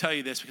 And I'm going to tell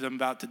you this because I'm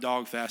about to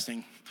dog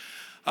fasting.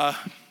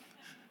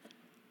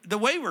 The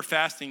way we're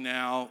fasting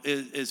now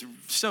is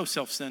so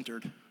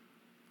self-centered.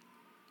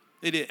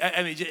 It is.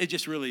 I mean, it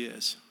just really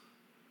is.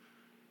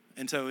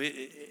 And so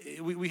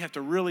we have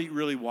to really,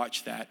 really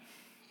watch that.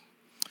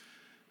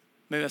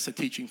 Maybe that's a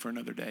teaching for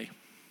another day.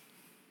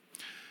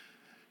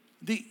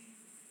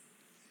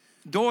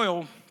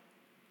 Doyle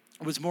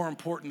was more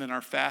important than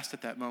our fast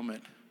at that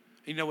moment.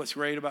 You know what's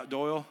great about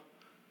Doyle?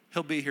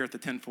 He'll be here at the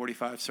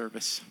 10:45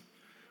 service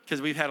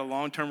because we've had a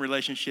long-term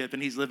relationship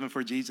and he's living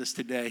for Jesus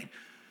today.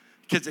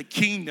 Because the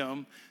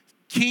kingdom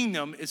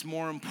is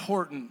more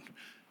important.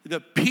 The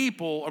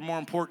people are more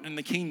important in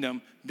the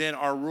kingdom than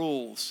our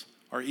rules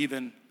or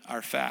even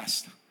our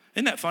fast.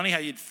 Isn't that funny how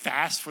you'd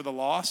fast for the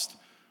lost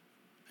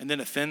and then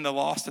offend the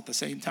lost at the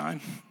same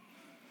time?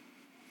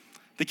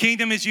 The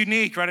kingdom is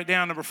unique. Write it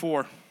down, number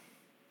 4.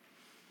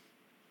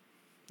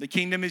 The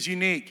kingdom is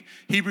unique.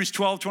 Hebrews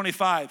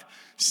 12:25.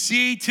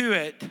 See to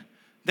it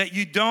that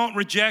you don't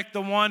reject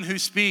the one who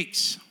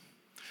speaks.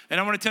 And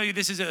I want to tell you,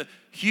 this is a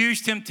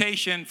huge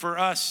temptation for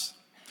us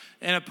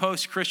in a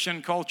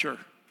post-Christian culture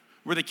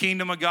where the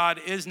kingdom of God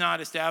is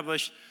not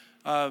established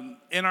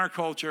in our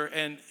culture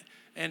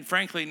and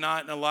frankly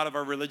not in a lot of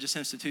our religious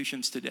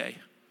institutions today.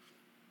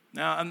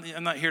 Now,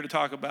 I'm not here to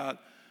talk about,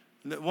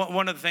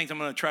 one of the things I'm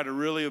going to try to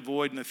really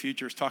avoid in the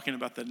future is talking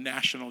about the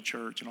national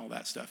church and all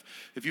that stuff.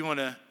 If you want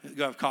to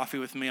go have coffee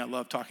with me, I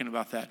love talking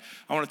about that.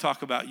 I want to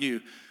talk about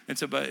you. And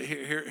so, but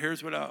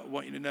here's what I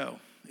want you to know,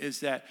 is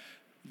that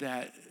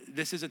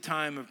this is a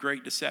time of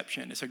great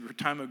deception. It's a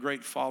time of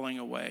great falling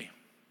away.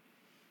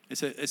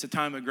 It's a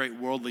time of great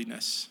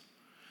worldliness.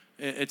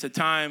 It's a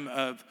time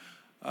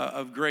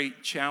of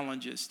great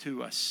challenges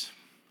to us.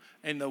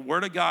 And the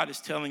Word of God is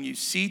telling you,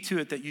 see to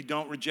it that you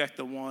don't reject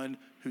the one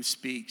who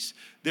speaks.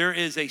 There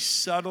is a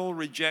subtle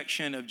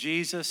rejection of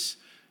Jesus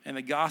and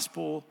the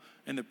gospel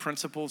and the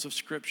principles of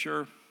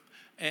Scripture.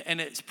 And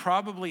it's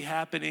probably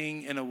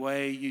happening in a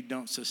way you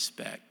don't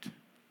suspect.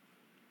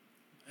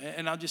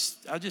 And I'll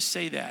just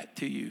say that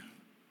to you.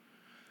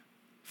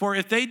 For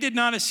if they did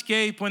not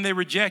escape when they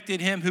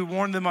rejected him who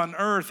warned them on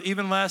earth,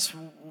 even less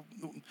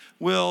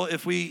will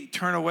if we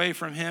turn away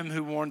from him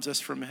who warns us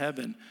from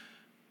heaven.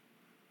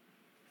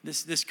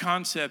 This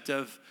concept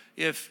of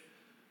if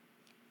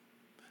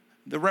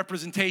the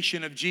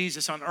representation of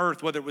Jesus on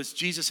earth, whether it was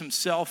Jesus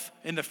himself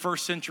in the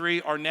first century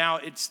or now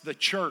it's the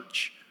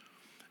church,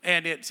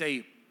 and it's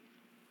a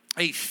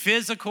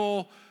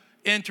physical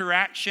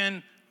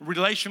interaction,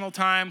 relational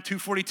time,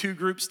 242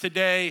 groups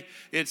today.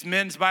 It's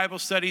men's Bible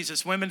studies,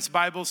 it's women's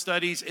Bible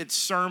studies, it's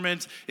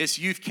sermons, it's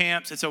youth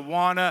camps, it's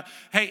Awana.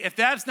 Hey, if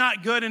that's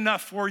not good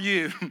enough for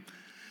you,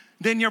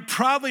 then you're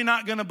probably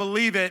not going to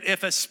believe it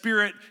if a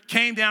spirit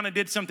came down and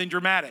did something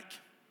dramatic.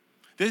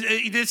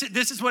 This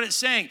is what it's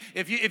saying.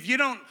 If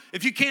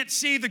you can't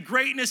see the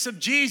greatness of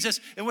Jesus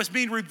and what's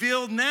being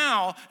revealed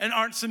now and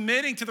aren't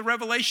submitting to the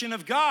revelation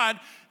of God,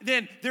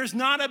 then there's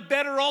not a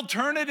better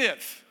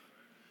alternative.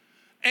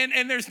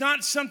 And there's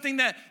not something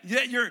that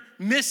you're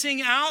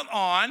missing out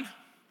on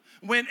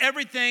when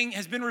everything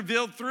has been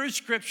revealed through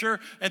Scripture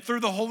and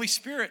through the Holy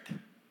Spirit.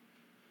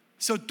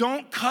 So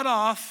don't cut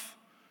off,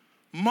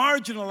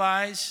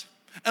 marginalize,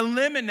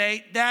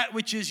 eliminate that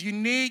which is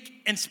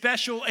unique and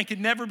special and can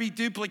never be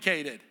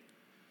duplicated.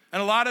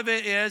 And a lot of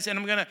it is,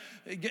 and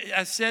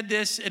I said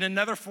this in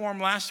another form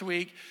last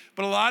week,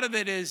 but a lot of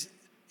it is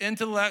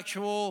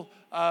intellectual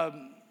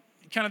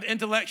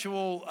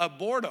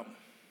boredom.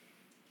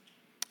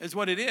 Is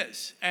what it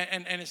is.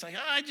 And it's like,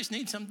 I just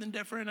need something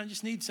different. I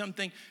just need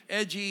something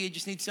edgy. I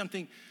just need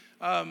something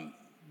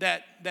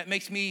that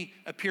makes me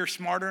appear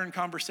smarter in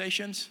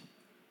conversations.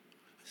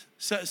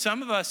 So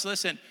some of us,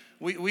 listen,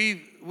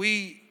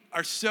 we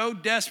are so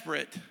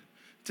desperate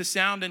to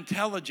sound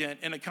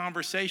intelligent in a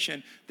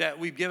conversation that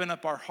we've given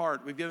up our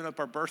heart. We've given up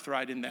our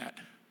birthright in that.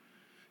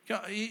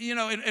 You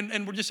know,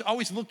 and we're just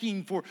always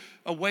looking for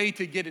a way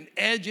to get an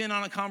edge in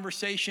on a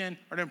conversation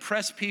or to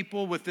impress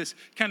people with this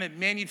kind of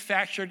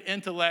manufactured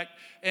intellect.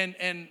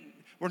 And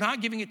we're not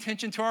giving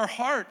attention to our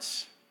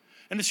hearts.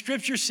 And the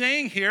Scripture's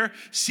saying here,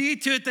 see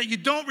to it that you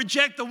don't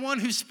reject the one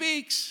who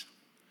speaks.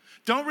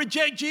 Don't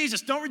reject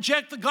Jesus. Don't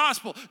reject the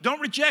gospel. Don't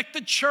reject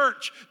the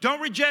church.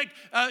 Don't reject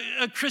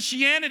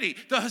Christianity,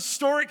 the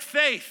historic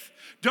faith.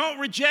 Don't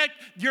reject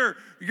your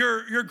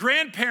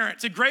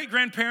grandparents and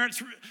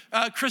great-grandparents'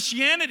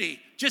 Christianity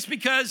just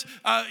because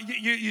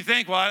you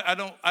think, well,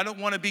 I don't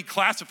want to be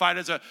classified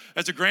as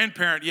a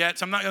grandparent yet,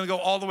 so I'm not going to go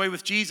all the way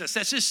with Jesus.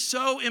 That's just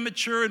so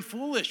immature and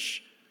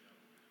foolish.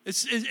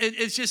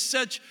 It's just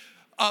such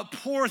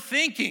poor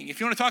thinking. If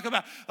you want to talk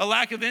about a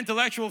lack of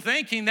intellectual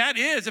thinking, that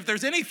is, if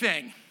there's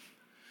anything.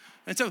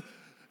 And so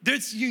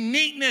there's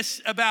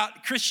uniqueness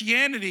about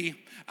Christianity.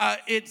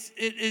 It's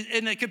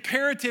in a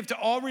comparative to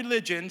all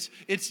religions,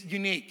 it's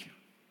unique.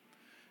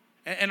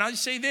 And I'll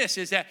just say this,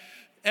 is that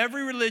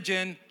every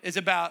religion is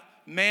about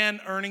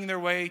man earning their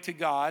way to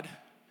God,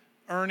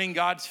 earning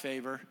God's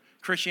favor.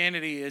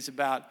 Christianity is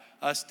about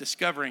us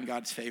discovering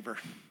God's favor.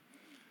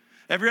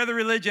 Every other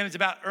religion is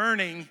about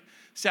earning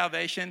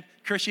salvation.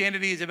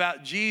 Christianity is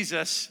about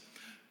Jesus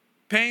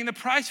paying the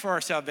price for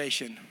our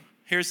salvation.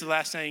 Here's the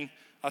last thing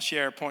I'll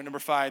share, point number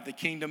 5. The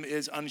kingdom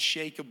is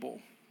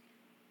unshakable.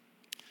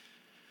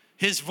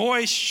 His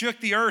voice shook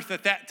the earth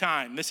at that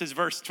time. This is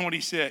verse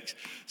 26.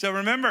 So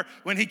remember,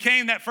 when he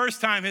came that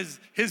first time,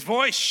 his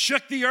voice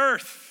shook the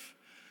earth.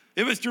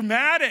 It was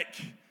dramatic.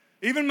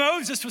 Even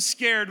Moses was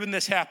scared when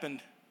this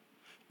happened.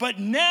 But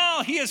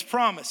now he has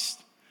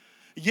promised,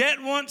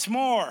 yet once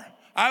more,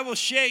 I will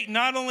shake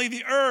not only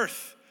the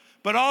earth,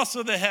 but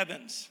also the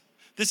heavens.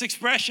 This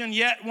expression,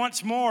 yet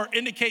once more,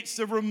 indicates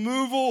the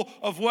removal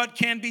of what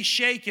can be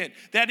shaken.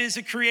 That is,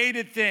 the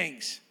created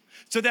things,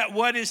 so that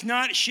what is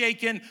not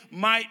shaken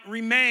might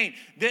remain.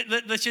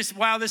 Let's just,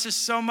 wow, this is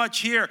so much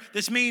here.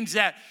 This means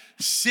that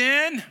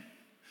sin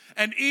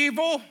and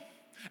evil,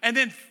 and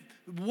then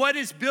what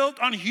is built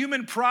on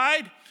human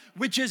pride,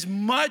 which is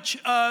much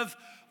of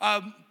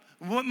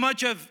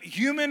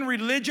human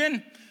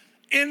religion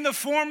in the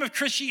form of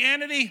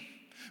Christianity.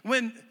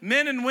 When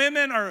men and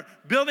women are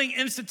building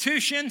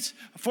institutions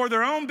for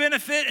their own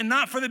benefit and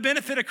not for the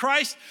benefit of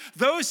Christ,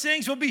 those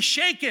things will be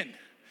shaken.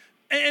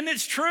 And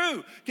it's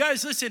true.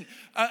 Guys, listen,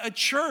 a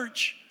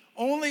church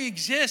only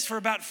exists for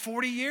about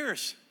 40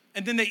 years.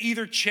 And then they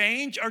either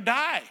change or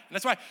die. And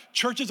that's why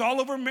churches all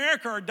over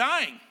America are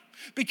dying.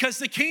 Because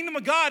the kingdom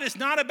of God is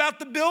not about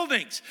the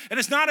buildings, and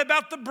it's not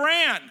about the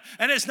brand,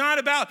 and it's not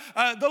about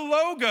the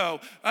logo.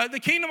 The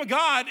kingdom of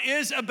God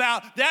is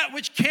about that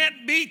which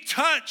can't be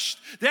touched,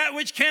 that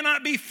which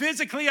cannot be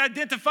physically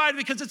identified,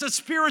 because it's a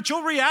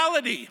spiritual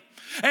reality.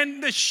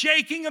 And the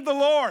shaking of the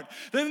Lord,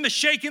 then the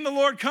shaking of the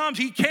Lord comes.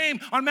 He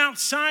came on Mount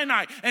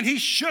Sinai and he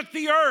shook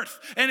the earth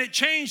and it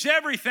changed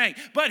everything.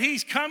 But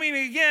he's coming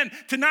again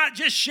to not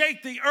just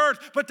shake the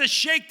earth, but to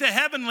shake the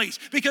heavenlies,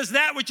 because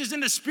that which is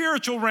in the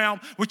spiritual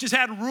realm, which has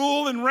had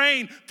rule and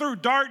reign through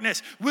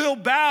darkness, will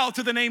bow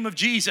to the name of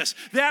Jesus.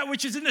 That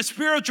which is in the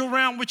spiritual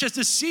realm, which has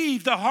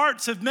deceived the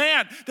hearts of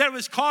man, that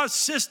has caused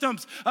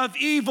systems of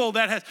evil,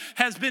 that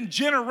has been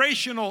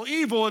generational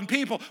evil in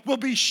people, will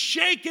be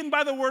shaken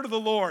by the word of the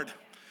Lord.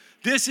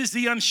 This is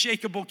the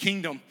unshakable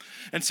kingdom.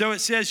 And so it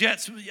says,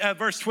 yes,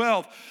 verse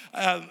 12,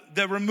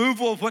 the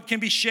removal of what can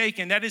be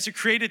shaken, that is a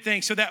created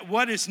thing, so that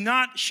what is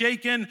not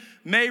shaken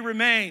may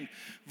remain.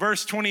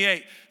 Verse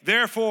 28,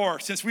 therefore,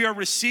 since we are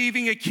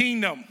receiving a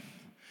kingdom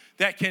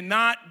that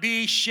cannot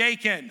be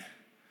shaken,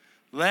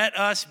 let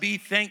us be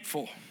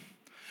thankful.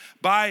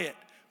 By it,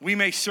 we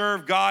may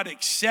serve God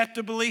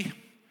acceptably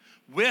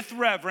with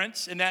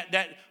reverence, and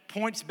that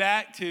points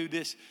back to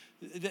this,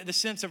 the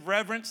sense of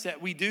reverence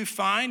that we do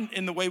find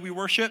in the way we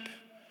worship,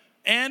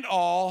 and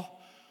all,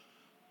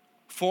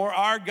 for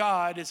our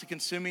God is a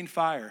consuming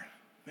fire.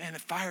 Man, the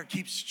fire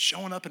keeps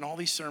showing up in all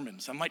these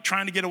sermons. I'm like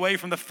trying to get away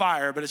from the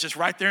fire, but it's just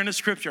right there in the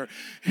scripture.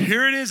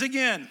 Here it is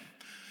again.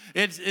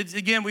 It's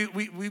again,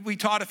 we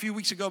taught a few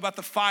weeks ago about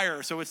the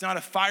fire. So it's not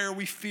a fire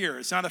we fear.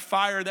 It's not a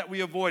fire that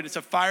we avoid. It's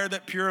a fire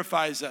that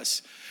purifies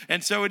us.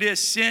 And so it is,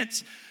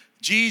 since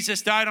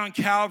Jesus died on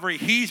Calvary,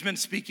 he's been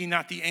speaking,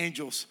 not the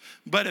angels.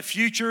 But a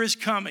future is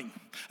coming.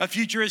 A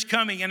future is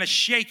coming, and a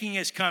shaking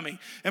is coming.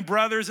 And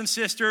brothers and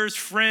sisters,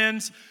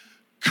 friends,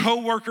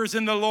 co-workers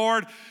in the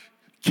Lord,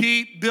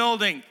 keep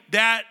building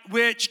that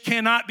which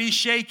cannot be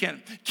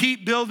shaken.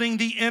 Keep building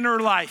the inner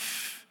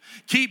life.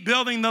 Keep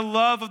building the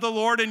love of the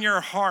Lord in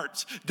your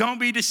hearts. Don't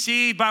be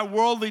deceived by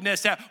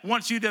worldliness that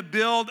wants you to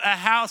build a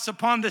house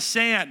upon the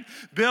sand.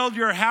 Build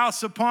your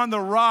house upon the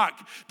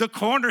rock, the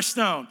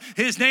cornerstone.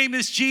 His name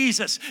is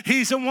Jesus.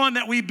 He's the one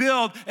that we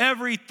build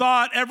every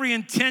thought, every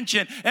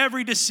intention,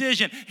 every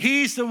decision.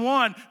 He's the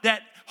one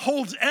that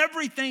holds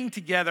everything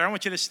together. I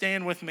want you to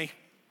stand with me.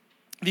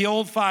 The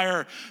old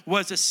fire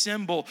was a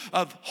symbol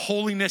of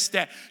holiness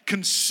that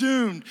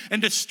consumed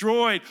and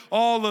destroyed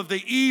all of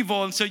the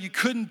evil, and so you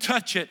couldn't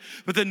touch it.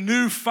 But the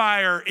new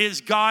fire is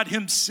God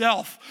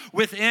himself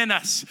within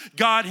us.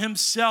 God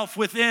himself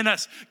within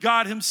us.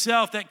 God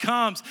himself that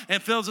comes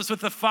and fills us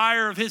with the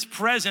fire of his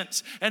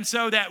presence. And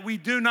so that we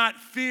do not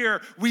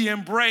fear, we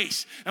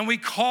embrace, and we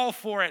call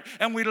for it,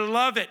 and we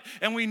love it,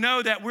 and we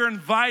know that we're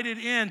invited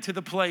into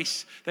the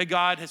place that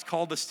God has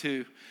called us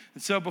to.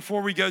 And so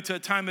before we go to a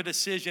time of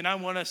decision, I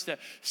want us to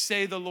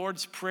say the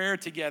Lord's Prayer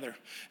together.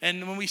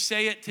 And when we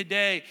say it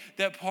today,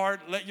 that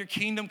part, let your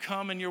kingdom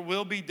come and your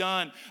will be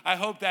done, I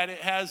hope that it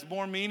has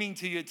more meaning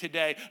to you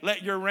today.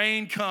 Let your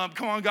reign come.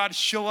 Come on, God,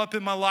 show up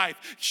in my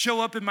life.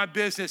 Show up in my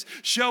business.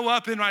 Show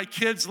up in my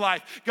kids'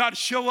 life. God,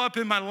 show up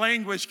in my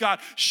language. God,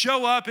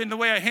 show up in the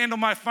way I handle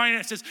my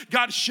finances.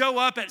 God, show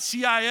up at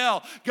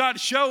CIL. God,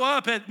 show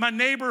up at my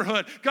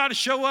neighborhood. God,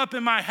 show up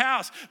in my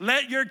house.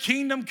 Let your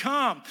kingdom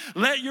come.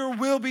 Let your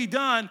will be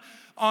done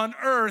on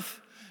earth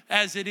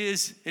as it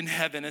is in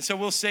heaven. And so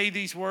we'll say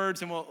these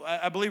words, and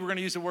I believe we're going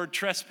to use the word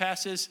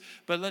trespasses,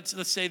 but let's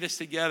say this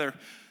together.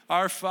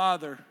 Our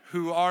Father,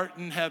 who art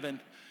in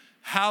heaven,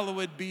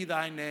 hallowed be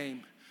thy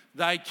name.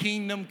 Thy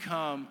kingdom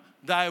come,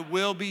 thy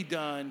will be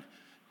done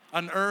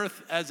on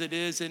earth as it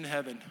is in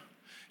heaven.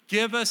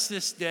 Give us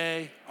this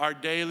day our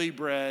daily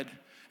bread,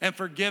 and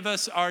forgive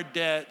us our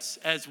debts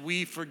as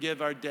we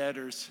forgive our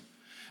debtors.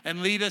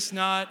 And lead us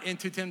not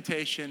into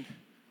temptation,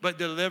 but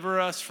deliver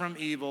us from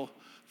evil.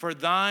 For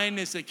thine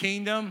is the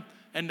kingdom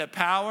and the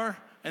power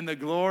and the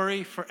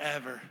glory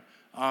forever.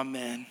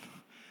 Amen.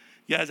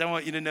 Guys, I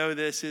want you to know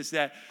this is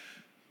that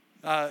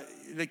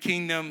the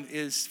kingdom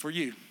is for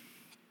you.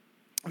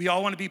 We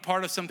all want to be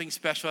part of something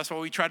special. That's why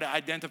we try to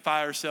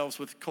identify ourselves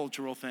with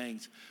cultural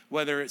things,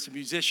 whether it's a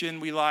musician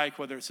we like,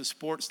 whether it's a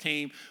sports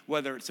team,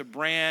 whether it's a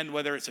brand,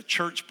 whether it's a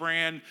church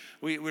brand.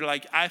 We're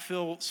like, I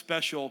feel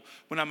special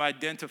when I'm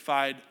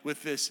identified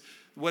with this,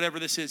 whatever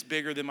this is,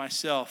 bigger than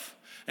myself.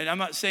 And I'm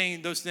not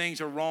saying those things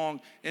are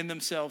wrong in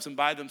themselves and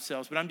by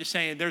themselves, but I'm just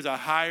saying there's a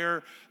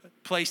higher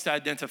place to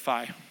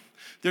identify.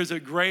 There's a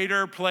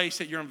greater place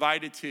that you're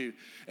invited to,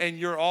 and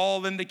you're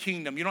all in the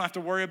kingdom. You don't have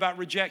to worry about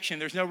rejection.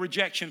 There's no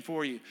rejection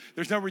for you.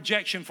 There's no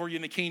rejection for you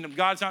in the kingdom.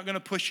 God's not going to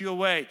push you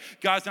away.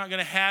 God's not going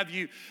to have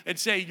you and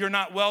say you're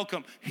not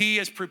welcome. He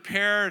has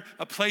prepared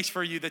a place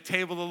for you. The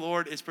table of the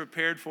Lord is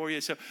prepared for you.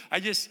 So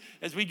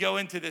as we go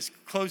into this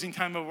closing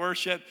time of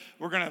worship,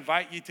 we're going to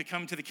invite you to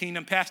come to the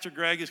kingdom. Pastor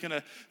Greg is going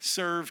to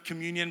serve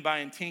communion by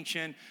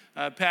intinction.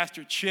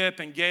 Pastor Chip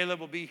and Gayla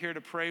will be here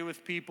to pray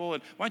with people.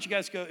 And why don't you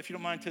guys go, if you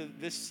don't mind, to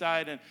this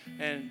side,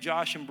 and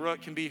Josh and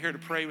Brooke can be here to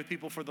pray with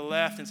people for the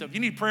left. And so if you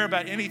need prayer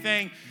about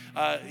anything,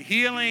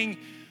 healing,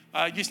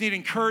 you just need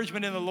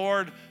encouragement in the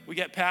Lord, we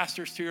got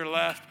pastors to your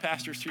left,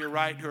 pastors to your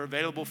right who are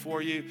available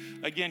for you.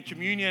 Again,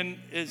 communion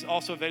is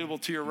also available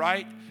to your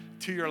right,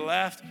 to your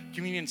left.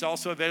 Communion is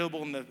also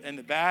available in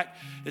the back.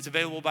 It's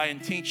available by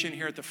intinction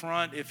here at the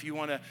front if you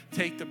want to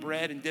take the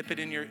bread and dip it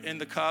in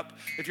the cup.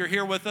 If you're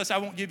here with us, I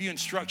won't give you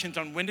instructions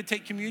on when to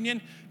take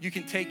communion. You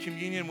can take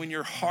communion when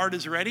your heart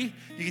is ready.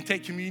 You can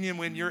take communion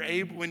when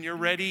you're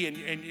ready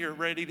and you're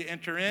ready to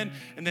enter in.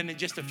 And then in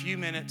just a few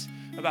minutes,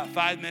 about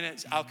 5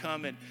 minutes, I'll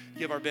come and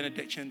give our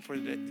benediction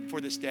for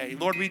this day.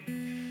 Lord, we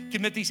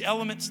commit these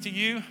elements to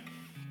you,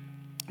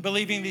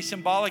 believing these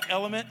symbolic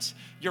elements.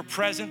 Your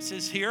presence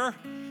is here.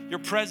 Your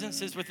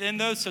presence is within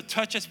those, so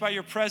touch us by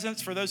your presence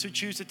for those who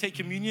choose to take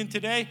communion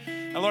today.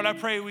 And Lord, I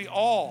pray we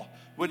all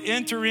would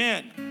enter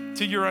in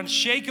to your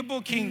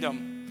unshakable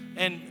kingdom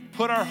and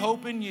put our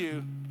hope in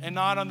you and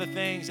not on the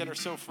things that are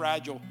so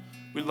fragile.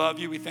 We love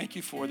you. We thank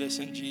you for this.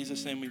 In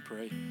Jesus' name we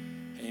pray.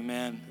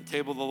 Amen. The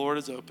table of the Lord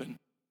is open.